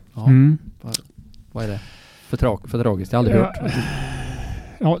 Balsamin? Ja. Mm. Vad är det? För tragiskt, jag har aldrig hört.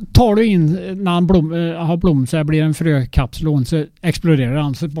 Ja, tar du in när han har blom så blir en frökapsel, så exploderar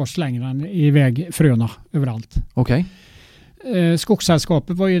han, så bara slänger han iväg fröna överallt. Okej.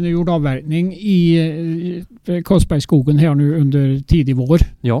 Skogssällskapet var ju en gjord avverkning i Karlsbergsskogen här nu under tidig vår.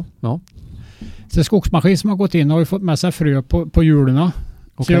 Ja. Så skogsmaskin som har gått in har ju fått med sig frö på hjulen.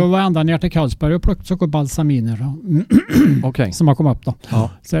 Så jag var ända ner till Karlsberg och plockade så balsaminer som har kommit upp då.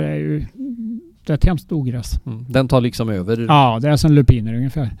 Ja. Så det är ju ett hemskt ogräs. Den tar liksom över? Ja, det är som lupiner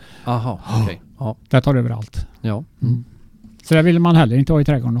ungefär. Aha, okej. Ja. Det tar över allt. Ja. Så det vill man heller inte ha i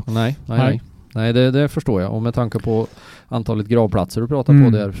trädgården då. Nej, det förstår jag. Och med tanke på antalet gravplatser du pratar på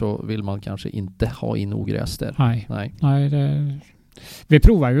där, så vill man kanske inte ha in ogräs där. Nej. Vi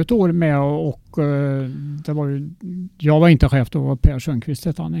provade ju ett år med och det var ju, jag var inte chef då, var Per Sundqvist,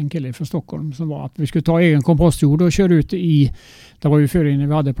 en kille från Stockholm, som var att vi skulle ta egen kompostjord och köra ut i, det var ju före när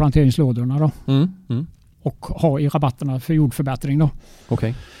vi hade planteringslådorna då. Och ha i rabatterna för jordförbättring då.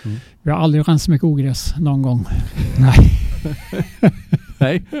 Okej. Vi har aldrig rensat så mycket ogräs någon gång.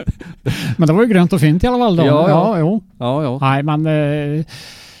 Nej. Men det var ju grönt och fint i alla fall då. Ja. Nej, men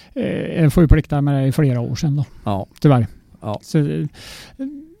jag får ju plikta med det i flera år sedan då. Ja. Tyvärr. Ja. Så,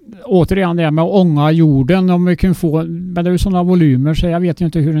 återigen det med att ånga jorden, om vi kan få, men det är ju sådana volymer så jag vet ju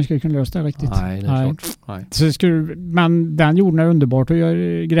inte hur den ska kunna lösa det riktigt. Nej, det är klart. Nej. Så men den jorden är underbart att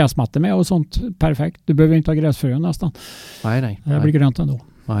göra gräsmattor med och sånt, perfekt. Du behöver inte ha gräsfrön nästan. Nej. Det blir grönt ändå.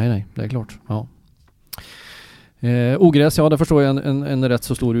 Nej, det är klart. Ja. Ogräs, det förstår jag en rätt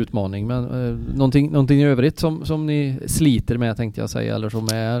så stor utmaning, men någonting i övrigt som ni sliter med, tänkte jag säga, eller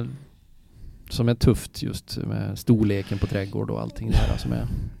som är tufft just med storleken på trädgård och allting det här som är.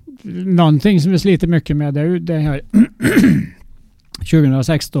 Någonting som vi sliter mycket med, det är ju det här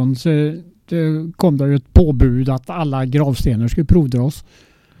 2016 så det kom det ju ett påbud att alla gravstenar skulle provdras.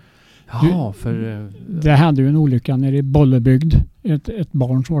 Ja, för det hände ju en olycka nere i Bollebygd. Ett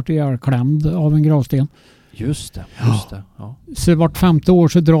barn som var ihjälklämd av en gravsten. Just det. Ja. Så vart 5:e år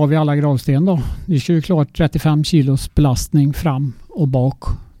så drar vi alla gravsten då. Det är ju klart 35 kilos belastning fram och bak.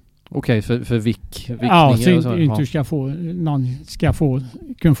 Okej, för vickningar? Ja, så inte någon ska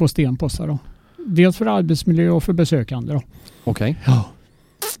kunna få sten på sig då. Dels för arbetsmiljö och för besökande då. Okej. Ja.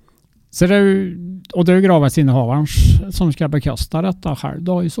 Så det är ju, och det är ju gravplatsinnehavaren som ska bekosta detta själv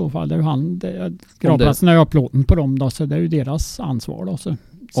då i så fall. Det är ju han, gravplatsen är upplåten på dem då, så det är ju deras ansvar då. Så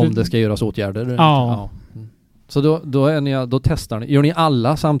om det ska göras åtgärder? Ja. Så då testar ni. Gör ni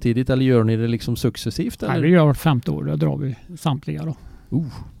alla samtidigt eller gör ni det liksom successivt? Eller? Nej, vi gör vart 5:e år, då drar vi samtliga då.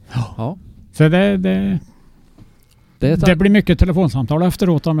 Ja. Så det blir mycket telefonsamtal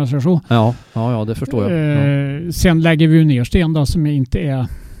efteråt om jag säger så. Ja, det förstår jag. Sen lägger vi ner sten då som inte är,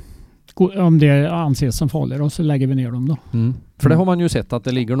 om det anses som farligt, och så lägger vi ner dem då. För det har man ju sett att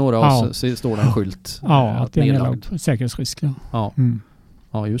det ligger några och så står det en skylt. Att det är nedlagd säkerhetsrisk.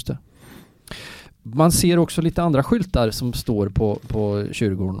 Ja, just det. Man ser också lite andra skyltar som står på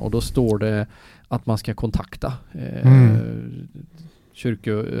kyrkogården, och då står det att man ska kontakta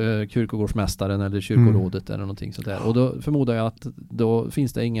kyrkogårdsmästaren eller kyrkorådet eller någonting sånt där. Och då förmodar jag att då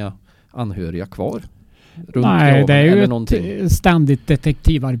finns det inga anhöriga kvar runt. Nej, det är ju någonting. Ett ständigt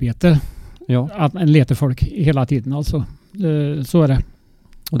detektivarbete. Ja. Att man letar folk hela tiden alltså. Så är det.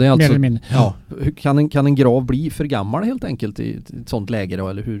 Och det är alltså, kan en grav bli för gammal helt enkelt i ett sånt läge då,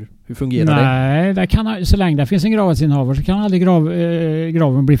 eller hur fungerar det? Nej, det kan, så länge det finns en gravrättsinnehavare så kan aldrig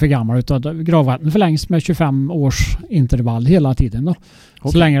graven bli för gammal, utan gravrätten förlängs med 25 års intervall hela tiden då.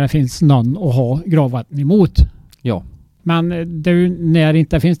 Okay. Så länge det finns någon att ha gravrätten emot. Ja. Men det är ju, när det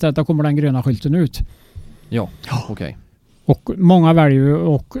inte finns det, då kommer den gröna skylten ut. Ja, okej. Okay. Och många väljer ju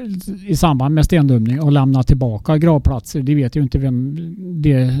och i samband med stendömning att lämna tillbaka gravplatser. De vet ju inte vem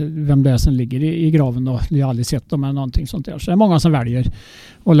det är som ligger i graven då. De har aldrig sett dem eller någonting sånt där. Så det är många som väljer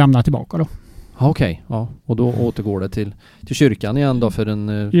att lämna tillbaka då. Okej, ja. Och då återgår det till kyrkan igen då för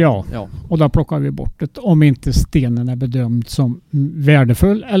en... Ja, och då plockar vi bort det om inte stenen är bedömd som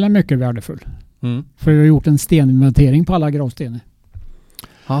värdefull eller mycket värdefull. För vi har gjort en steninventering på alla gravstenar.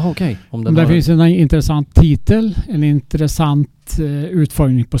 Okej. Om det finns en intressant titel, en intressant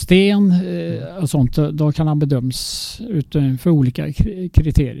utformning på sten och sånt, då kan han bedöms utifrån olika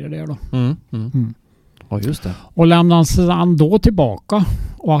kriterier där då. Ja, just det. Och lämnas han då tillbaka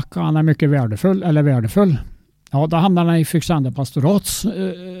och han är mycket värdefull, ja, då hamnar han i Fryksände pastorats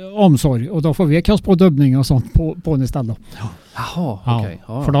omsorg, och då får vi kasta på dubbning och sånt på en istället. Jaha, okej.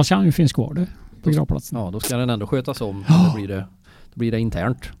 Ja. För då ska han ju finnas kvar på gravplatsen. Ja, då ska den ändå skötas om. Då blir det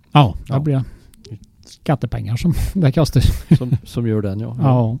internt. Ja, det blir det. Skattepengar som det kostar. Som gör den,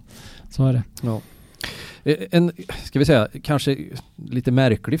 Ja, så är det. Ja. Ska vi säga, kanske lite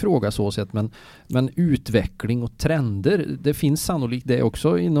märklig fråga så sett, men utveckling och trender, det finns sannolikt det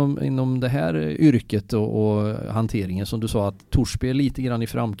också inom det här yrket och hanteringen, som du sa att Torsby är lite grann i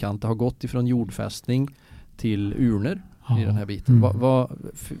framkant, har gått ifrån jordfästning till urner i den här biten. Vad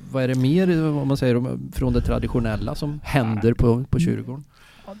är det mer, om man säger, från det traditionella som händer på kyrkogården?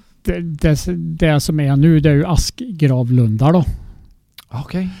 Det som är nu, det är ju askgravlundar då.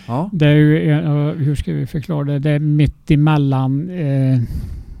 Okej. Ja. Det är ju, hur ska vi förklara det? Det är mitt emellan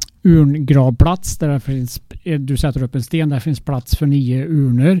urngravplats där det finns, du sätter upp en sten, där finns plats för 9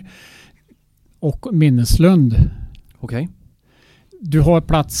 urner och minneslund. Okej. Du har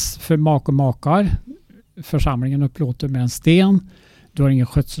plats för mak och makar. Församlingen upplåter med en sten. Du har ingen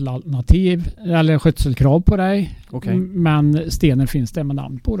skötselalternativ eller skötselkrav på dig. Okay. Men stenen finns det med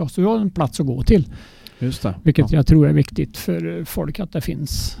namn på då, så du har en plats att gå till. Just det. Vilket jag tror är viktigt för folk att det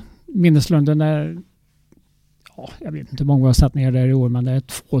finns. Minneslunden är, jag vet inte hur många har satt ner där i år, men det är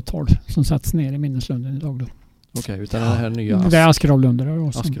ett fåtal som sätts ner i minneslunden idag då. Okej, utan den här nya det är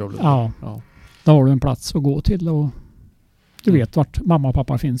askgravlunder. Ja. Då har du en plats att gå till och du vet vart mamma och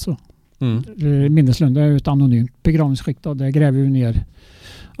pappa finns. Minneslunden är ju ett anonymt begravningsskick då. Där gräver vi ner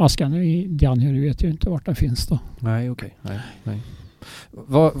askan i det anhöriga, vet ju inte vart det finns då. Nej, okej. Nej.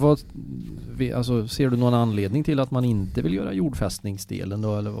 Alltså, ser du någon anledning till att man inte vill göra jordfästningsdelen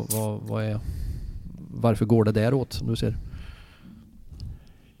då, eller varför går det däråt som du ser?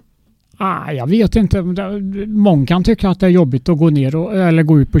 Jag vet inte. Många kan tycka att det är jobbigt att gå ner eller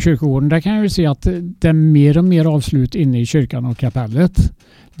gå ut på kyrkogården. Där kan jag ju se att det är mer och mer avslut inne i kyrkan och kapellet.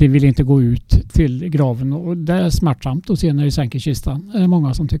 De vill inte gå ut till graven, och det är smärtsamt att se när de sänker kistan. Det är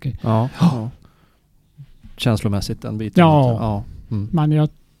många som tycker. Ja. Känslomässigt den biten. Ja. Men jag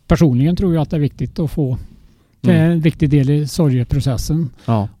personligen tror jag att det är viktigt att få, det är en viktig del i sorgeprocessen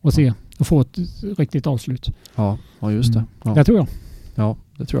och se och få ett riktigt avslut. Ja, just det. Ja. Det tror jag. Ja,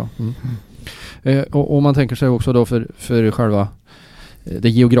 det tror jag. Och man tänker sig också då för själva det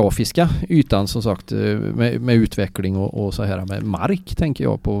geografiska ytan, som sagt, med utveckling och så här med mark, tänker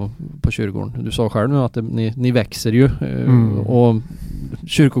jag på kyrkogården. Du sa själv nu att ni växer ju och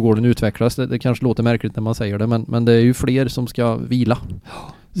kyrkogården utvecklas. Det kanske låter märkligt när man säger det, men det är ju fler som ska vila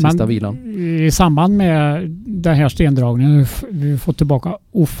sista vilan. I samband med den här stendragningen vi fått tillbaka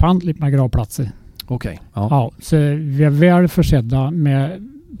ofantligt med gravplatser. Okej. Ja, så vi är väl försedda med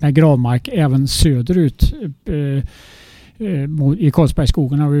gravmark även söderut i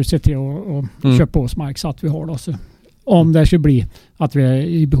Karlsbergsskogen har vi sett till att köpa oss mark så att vi har det. Så om det skulle bli att vi är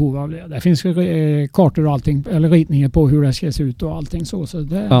i behov av det. Det finns kartor och allting, eller ritningar på hur det ska se ut och allting så. Så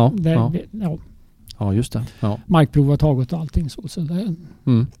det, ja, just det. Ja. Markprov har tagit och allting så det.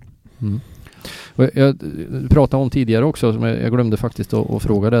 Jag pratade om tidigare också, som jag glömde faktiskt att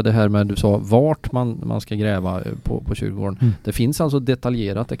fråga det här med, du sa vart man ska gräva på kyrkogården. Det finns alltså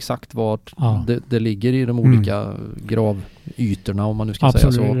detaljerat exakt vart det ligger i de olika gravytorna, om man nu ska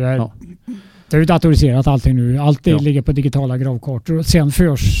Absolut. säga så. Det är ju datoriserat allting nu. Allt ligger på digitala gravkartor. Och sen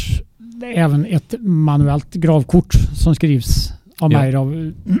förs även ett manuellt gravkort som skrivs av mig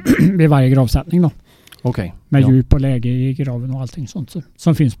vid varje gravsättning då. Okay. Med djup och läge i graven och allting sånt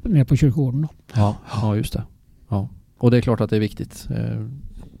som finns nere på kyrkogården då. Ja, just det. Ja. Och det är klart att det är viktigt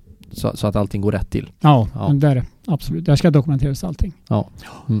så att allting går rätt till. Ja. Det är det. Absolut. Det ska dokumenteras allting. Ja.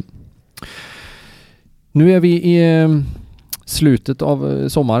 Nu är vi i slutet av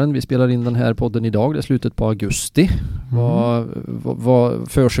sommaren. Vi spelar in den här podden idag. Det är slutet på augusti. Vad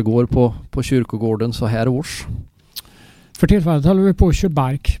försiggår på kyrkogården så här års? För tillfället håller vi på att köra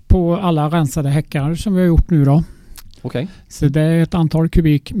bark på alla rensade häckar som vi har gjort nu då. Okej. Så det är ett antal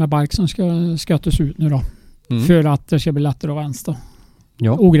kubik med bark som ska skattas ut nu då. För att det ska bli lättare att rensa.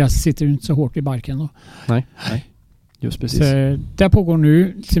 Ja. Ogräs sitter ju inte så hårt i barken då. Nej. Just precis. Så det pågår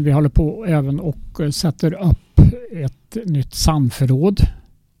nu. Så vi håller på även och sätter upp ett nytt sandförråd.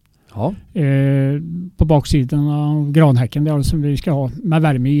 Ja. På baksidan av granhäcken där som vi ska ha med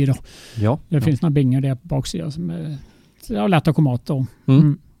värme i då. Ja. Det finns några bänger där på baksidan som är lätt att komma åt då.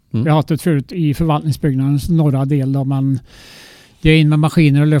 Vi har haft det förut i förvaltningsbyggnadens norra del då, men det är in med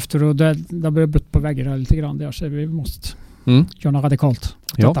maskiner och lyfter och det börjar bort på väggar lite grann där, så vi måste göra något radikalt.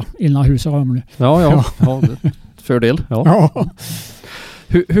 Innan huset rör nu. Ja, fördel. Ja.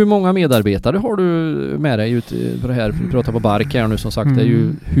 Hur många medarbetare har du med dig ut på det här? Vi pratar på bark här nu som sagt. Det är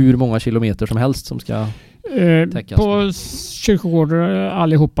ju hur många kilometer som helst som ska täckas. På kyrkogården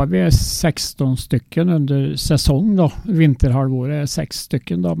allihopa, vi är 16 stycken under säsong då. Vinterhalvåret är 6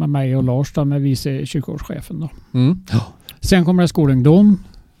 stycken då med mig och Lars då, med vice kyrkogårdschefen då. Sen kommer det skolungdom.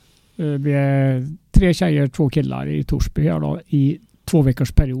 Vi är 3 tjejer, 2 killar i Torsby här då, i 2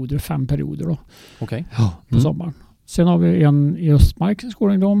 veckors perioder, 5 perioder då. Okej. På sommaren. Sen har vi en i Östmark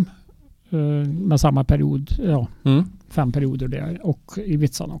skolungdom med samma period, 5 perioder där, och i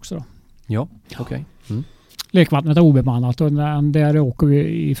Vitsan också då. Ja, okej. Lekvattnet är obemannat och där åker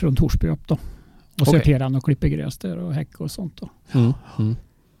vi ifrån Torsby upp då. Och sorterar och klipper gräs där och häck och sånt då.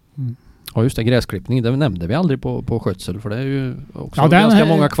 Ja, just det, gräsklippning, det nämnde vi aldrig på skötsel, för det är ju också ganska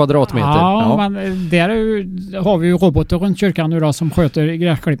många kvadratmeter. Ja, men där har vi ju robotar runt kyrkan nu då som sköter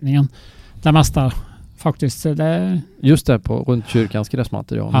gräsklippningen. Det mesta faktiskt. Just det, runt kyrkans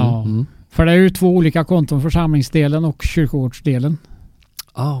gräsmattor, För det är ju 2 olika konton, församlingsdelen och kyrkogårdsdelen.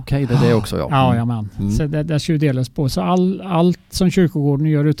 Okej, det är det också, Så det ska ju delas på. Så allt som kyrkogården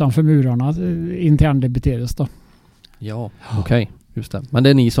gör utanför murarna interndebiteras då. Ja, okej. Just det. Men det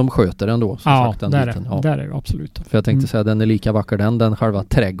är ni som sköter den då? Som sagt, den biten. Där är det absolut. För jag tänkte säga, den är lika vacker den själva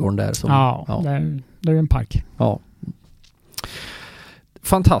trädgården där. Som, det är en park. Ja.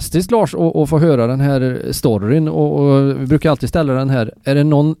 Fantastiskt, Lars, att få höra den här storyn, och vi brukar alltid ställa den här.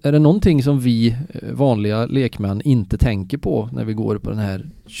 Är det någonting som vi vanliga lekmän inte tänker på när vi går på den här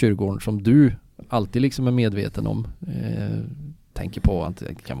kyrkogården som du alltid liksom är medveten om? Tänker på att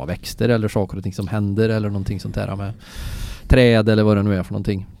det kan vara växter eller saker och ting som händer eller någonting sånt där med träd eller vad det nu är för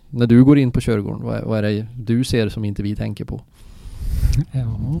någonting. När du går in på kyrkogården, vad är det du ser som inte vi tänker på?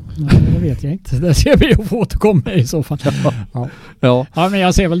 Det vet jag inte. Det ser vi att återkomma i så fall. Ja, men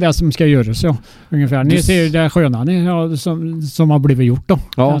jag ser väl det som ska göras, ungefär. Ni ser ju det sköna som har blivit gjort då.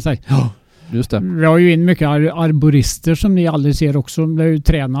 Just det. Vi har ju in mycket arborister som ni aldrig ser också. Det är ju,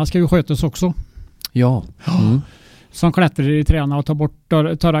 träna ska ju skötas också. Ja. Som klättrar i träna och tar bort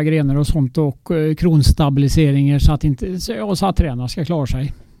torra grenar och sånt, och kronstabiliseringar så att träna ska klara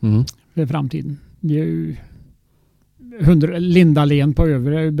sig för framtiden. Det är ju Lindalen på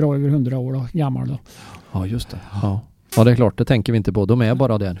bra över 100 år då, gammal då. Ja, just det. Ja, det är klart, det tänker vi inte på. De är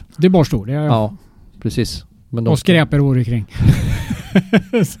bara där. Det är bara stor, ja, precis. Men och skräper år kring.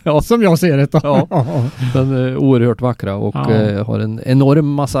 Som jag ser det då. De är oerhört vackra och har en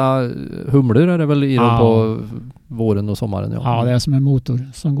enorm massa humlor är det väl i dem på våren och sommaren. Ja, det är som en motor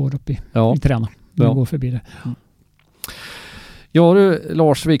som går upp i träna. Den går förbi det. Ja du,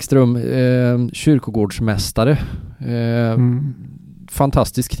 Lars Wikström, kyrkogårdsmästare.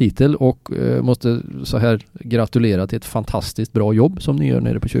 fantastisk titel och måste så här gratulera till ett fantastiskt bra jobb som ni gör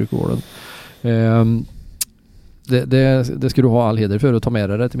nere på kyrkogården. Det ska du ha all heder för att ta med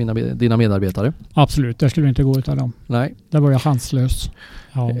dig till dina medarbetare. Absolut, det skulle inte gå utan dem. Nej. Det var jag chanslös.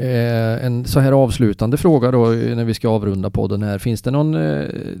 Ja. En så här avslutande fråga då när vi ska avrunda på den här. Finns det någon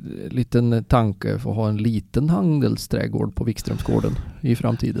liten tanke för att ha en liten handelsträdgård på Wikströmsgården i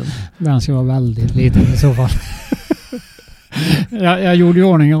framtiden? Den ska vara väldigt liten i så fall. jag gjorde i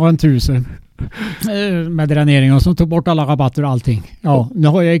ordning runt 1000 med dränering och så tog bort alla rabatter och allting. Ja, nu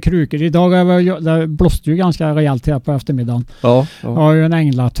har jag i krukor. Idag det blåste ju ganska rejält här på eftermiddagen. Ja. Jag har ju en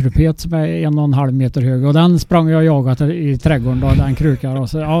änglatrupet som är 1,5 meter hög och den sprang jag jagat i trädgården då, den krukar. Och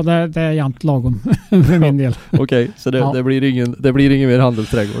så, ja, det är jämt lagom för min del. Okej, så det blir ingen mer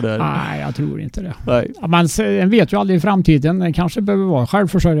handelsträdgård där? Nej, jag tror inte det. Nej. Man vet ju aldrig i framtiden. Den kanske behöver vara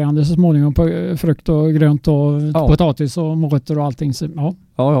självförsörjande så småningom på frukt och grönt och potatis och morötter och allting. Så, ja.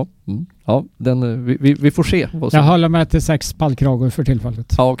 Ja. Ja, vi får se. Jag håller med till 6 pallkragor för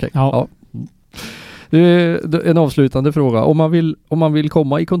tillfället. Ja, okej. Ja. En avslutande fråga. Om man vill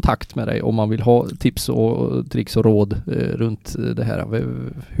komma i kontakt med dig, om man vill ha tips och tricks och råd runt det här.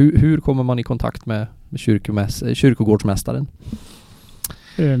 Hur kommer man i kontakt med kyrkogårdsmästaren?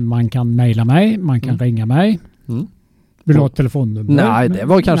 Man kan mejla mig, man kan ringa mig. Vill du ha ett telefonnummer? Nej, det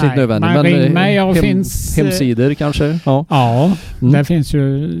var kanske inte nödvändigt. Men ring mig och finns hemsidor kanske? Ja, där finns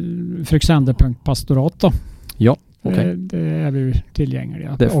ju fryksände.pastorat då. Ja, okej. Det är vi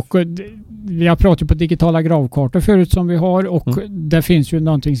tillgängliga. Och vi har pratat på digitala gravkartor förut som vi har och det finns ju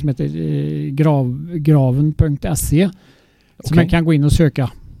någonting som heter graven.se som man kan gå in och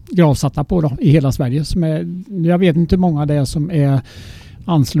söka gravsatta på då, i hela Sverige. Jag vet inte hur många det är som är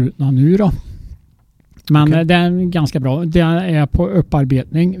anslutna nu då. Men det är ganska bra. Det är på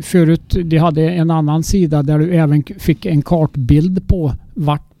upparbetning. Förut de hade en annan sida där du även fick en kartbild på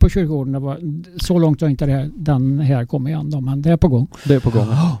vart på kyrkogården det var. Så långt har inte den här kommit igen då, men det är på gång. Det är på gång,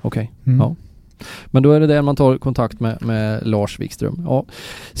 okej. Ja. Men då är det där man tar kontakt med Lars Wikström. Ja.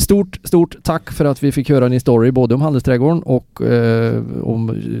 Stort tack för att vi fick höra en story både om handelsträdgården och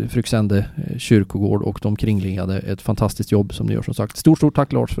om Fryksände kyrkogård och de kringliggande. Ett fantastiskt jobb som ni gör som sagt. Stort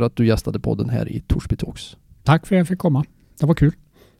tack Lars för att du gästade podden här i Torsby Talks. Tack för att jag fick komma. Det var kul.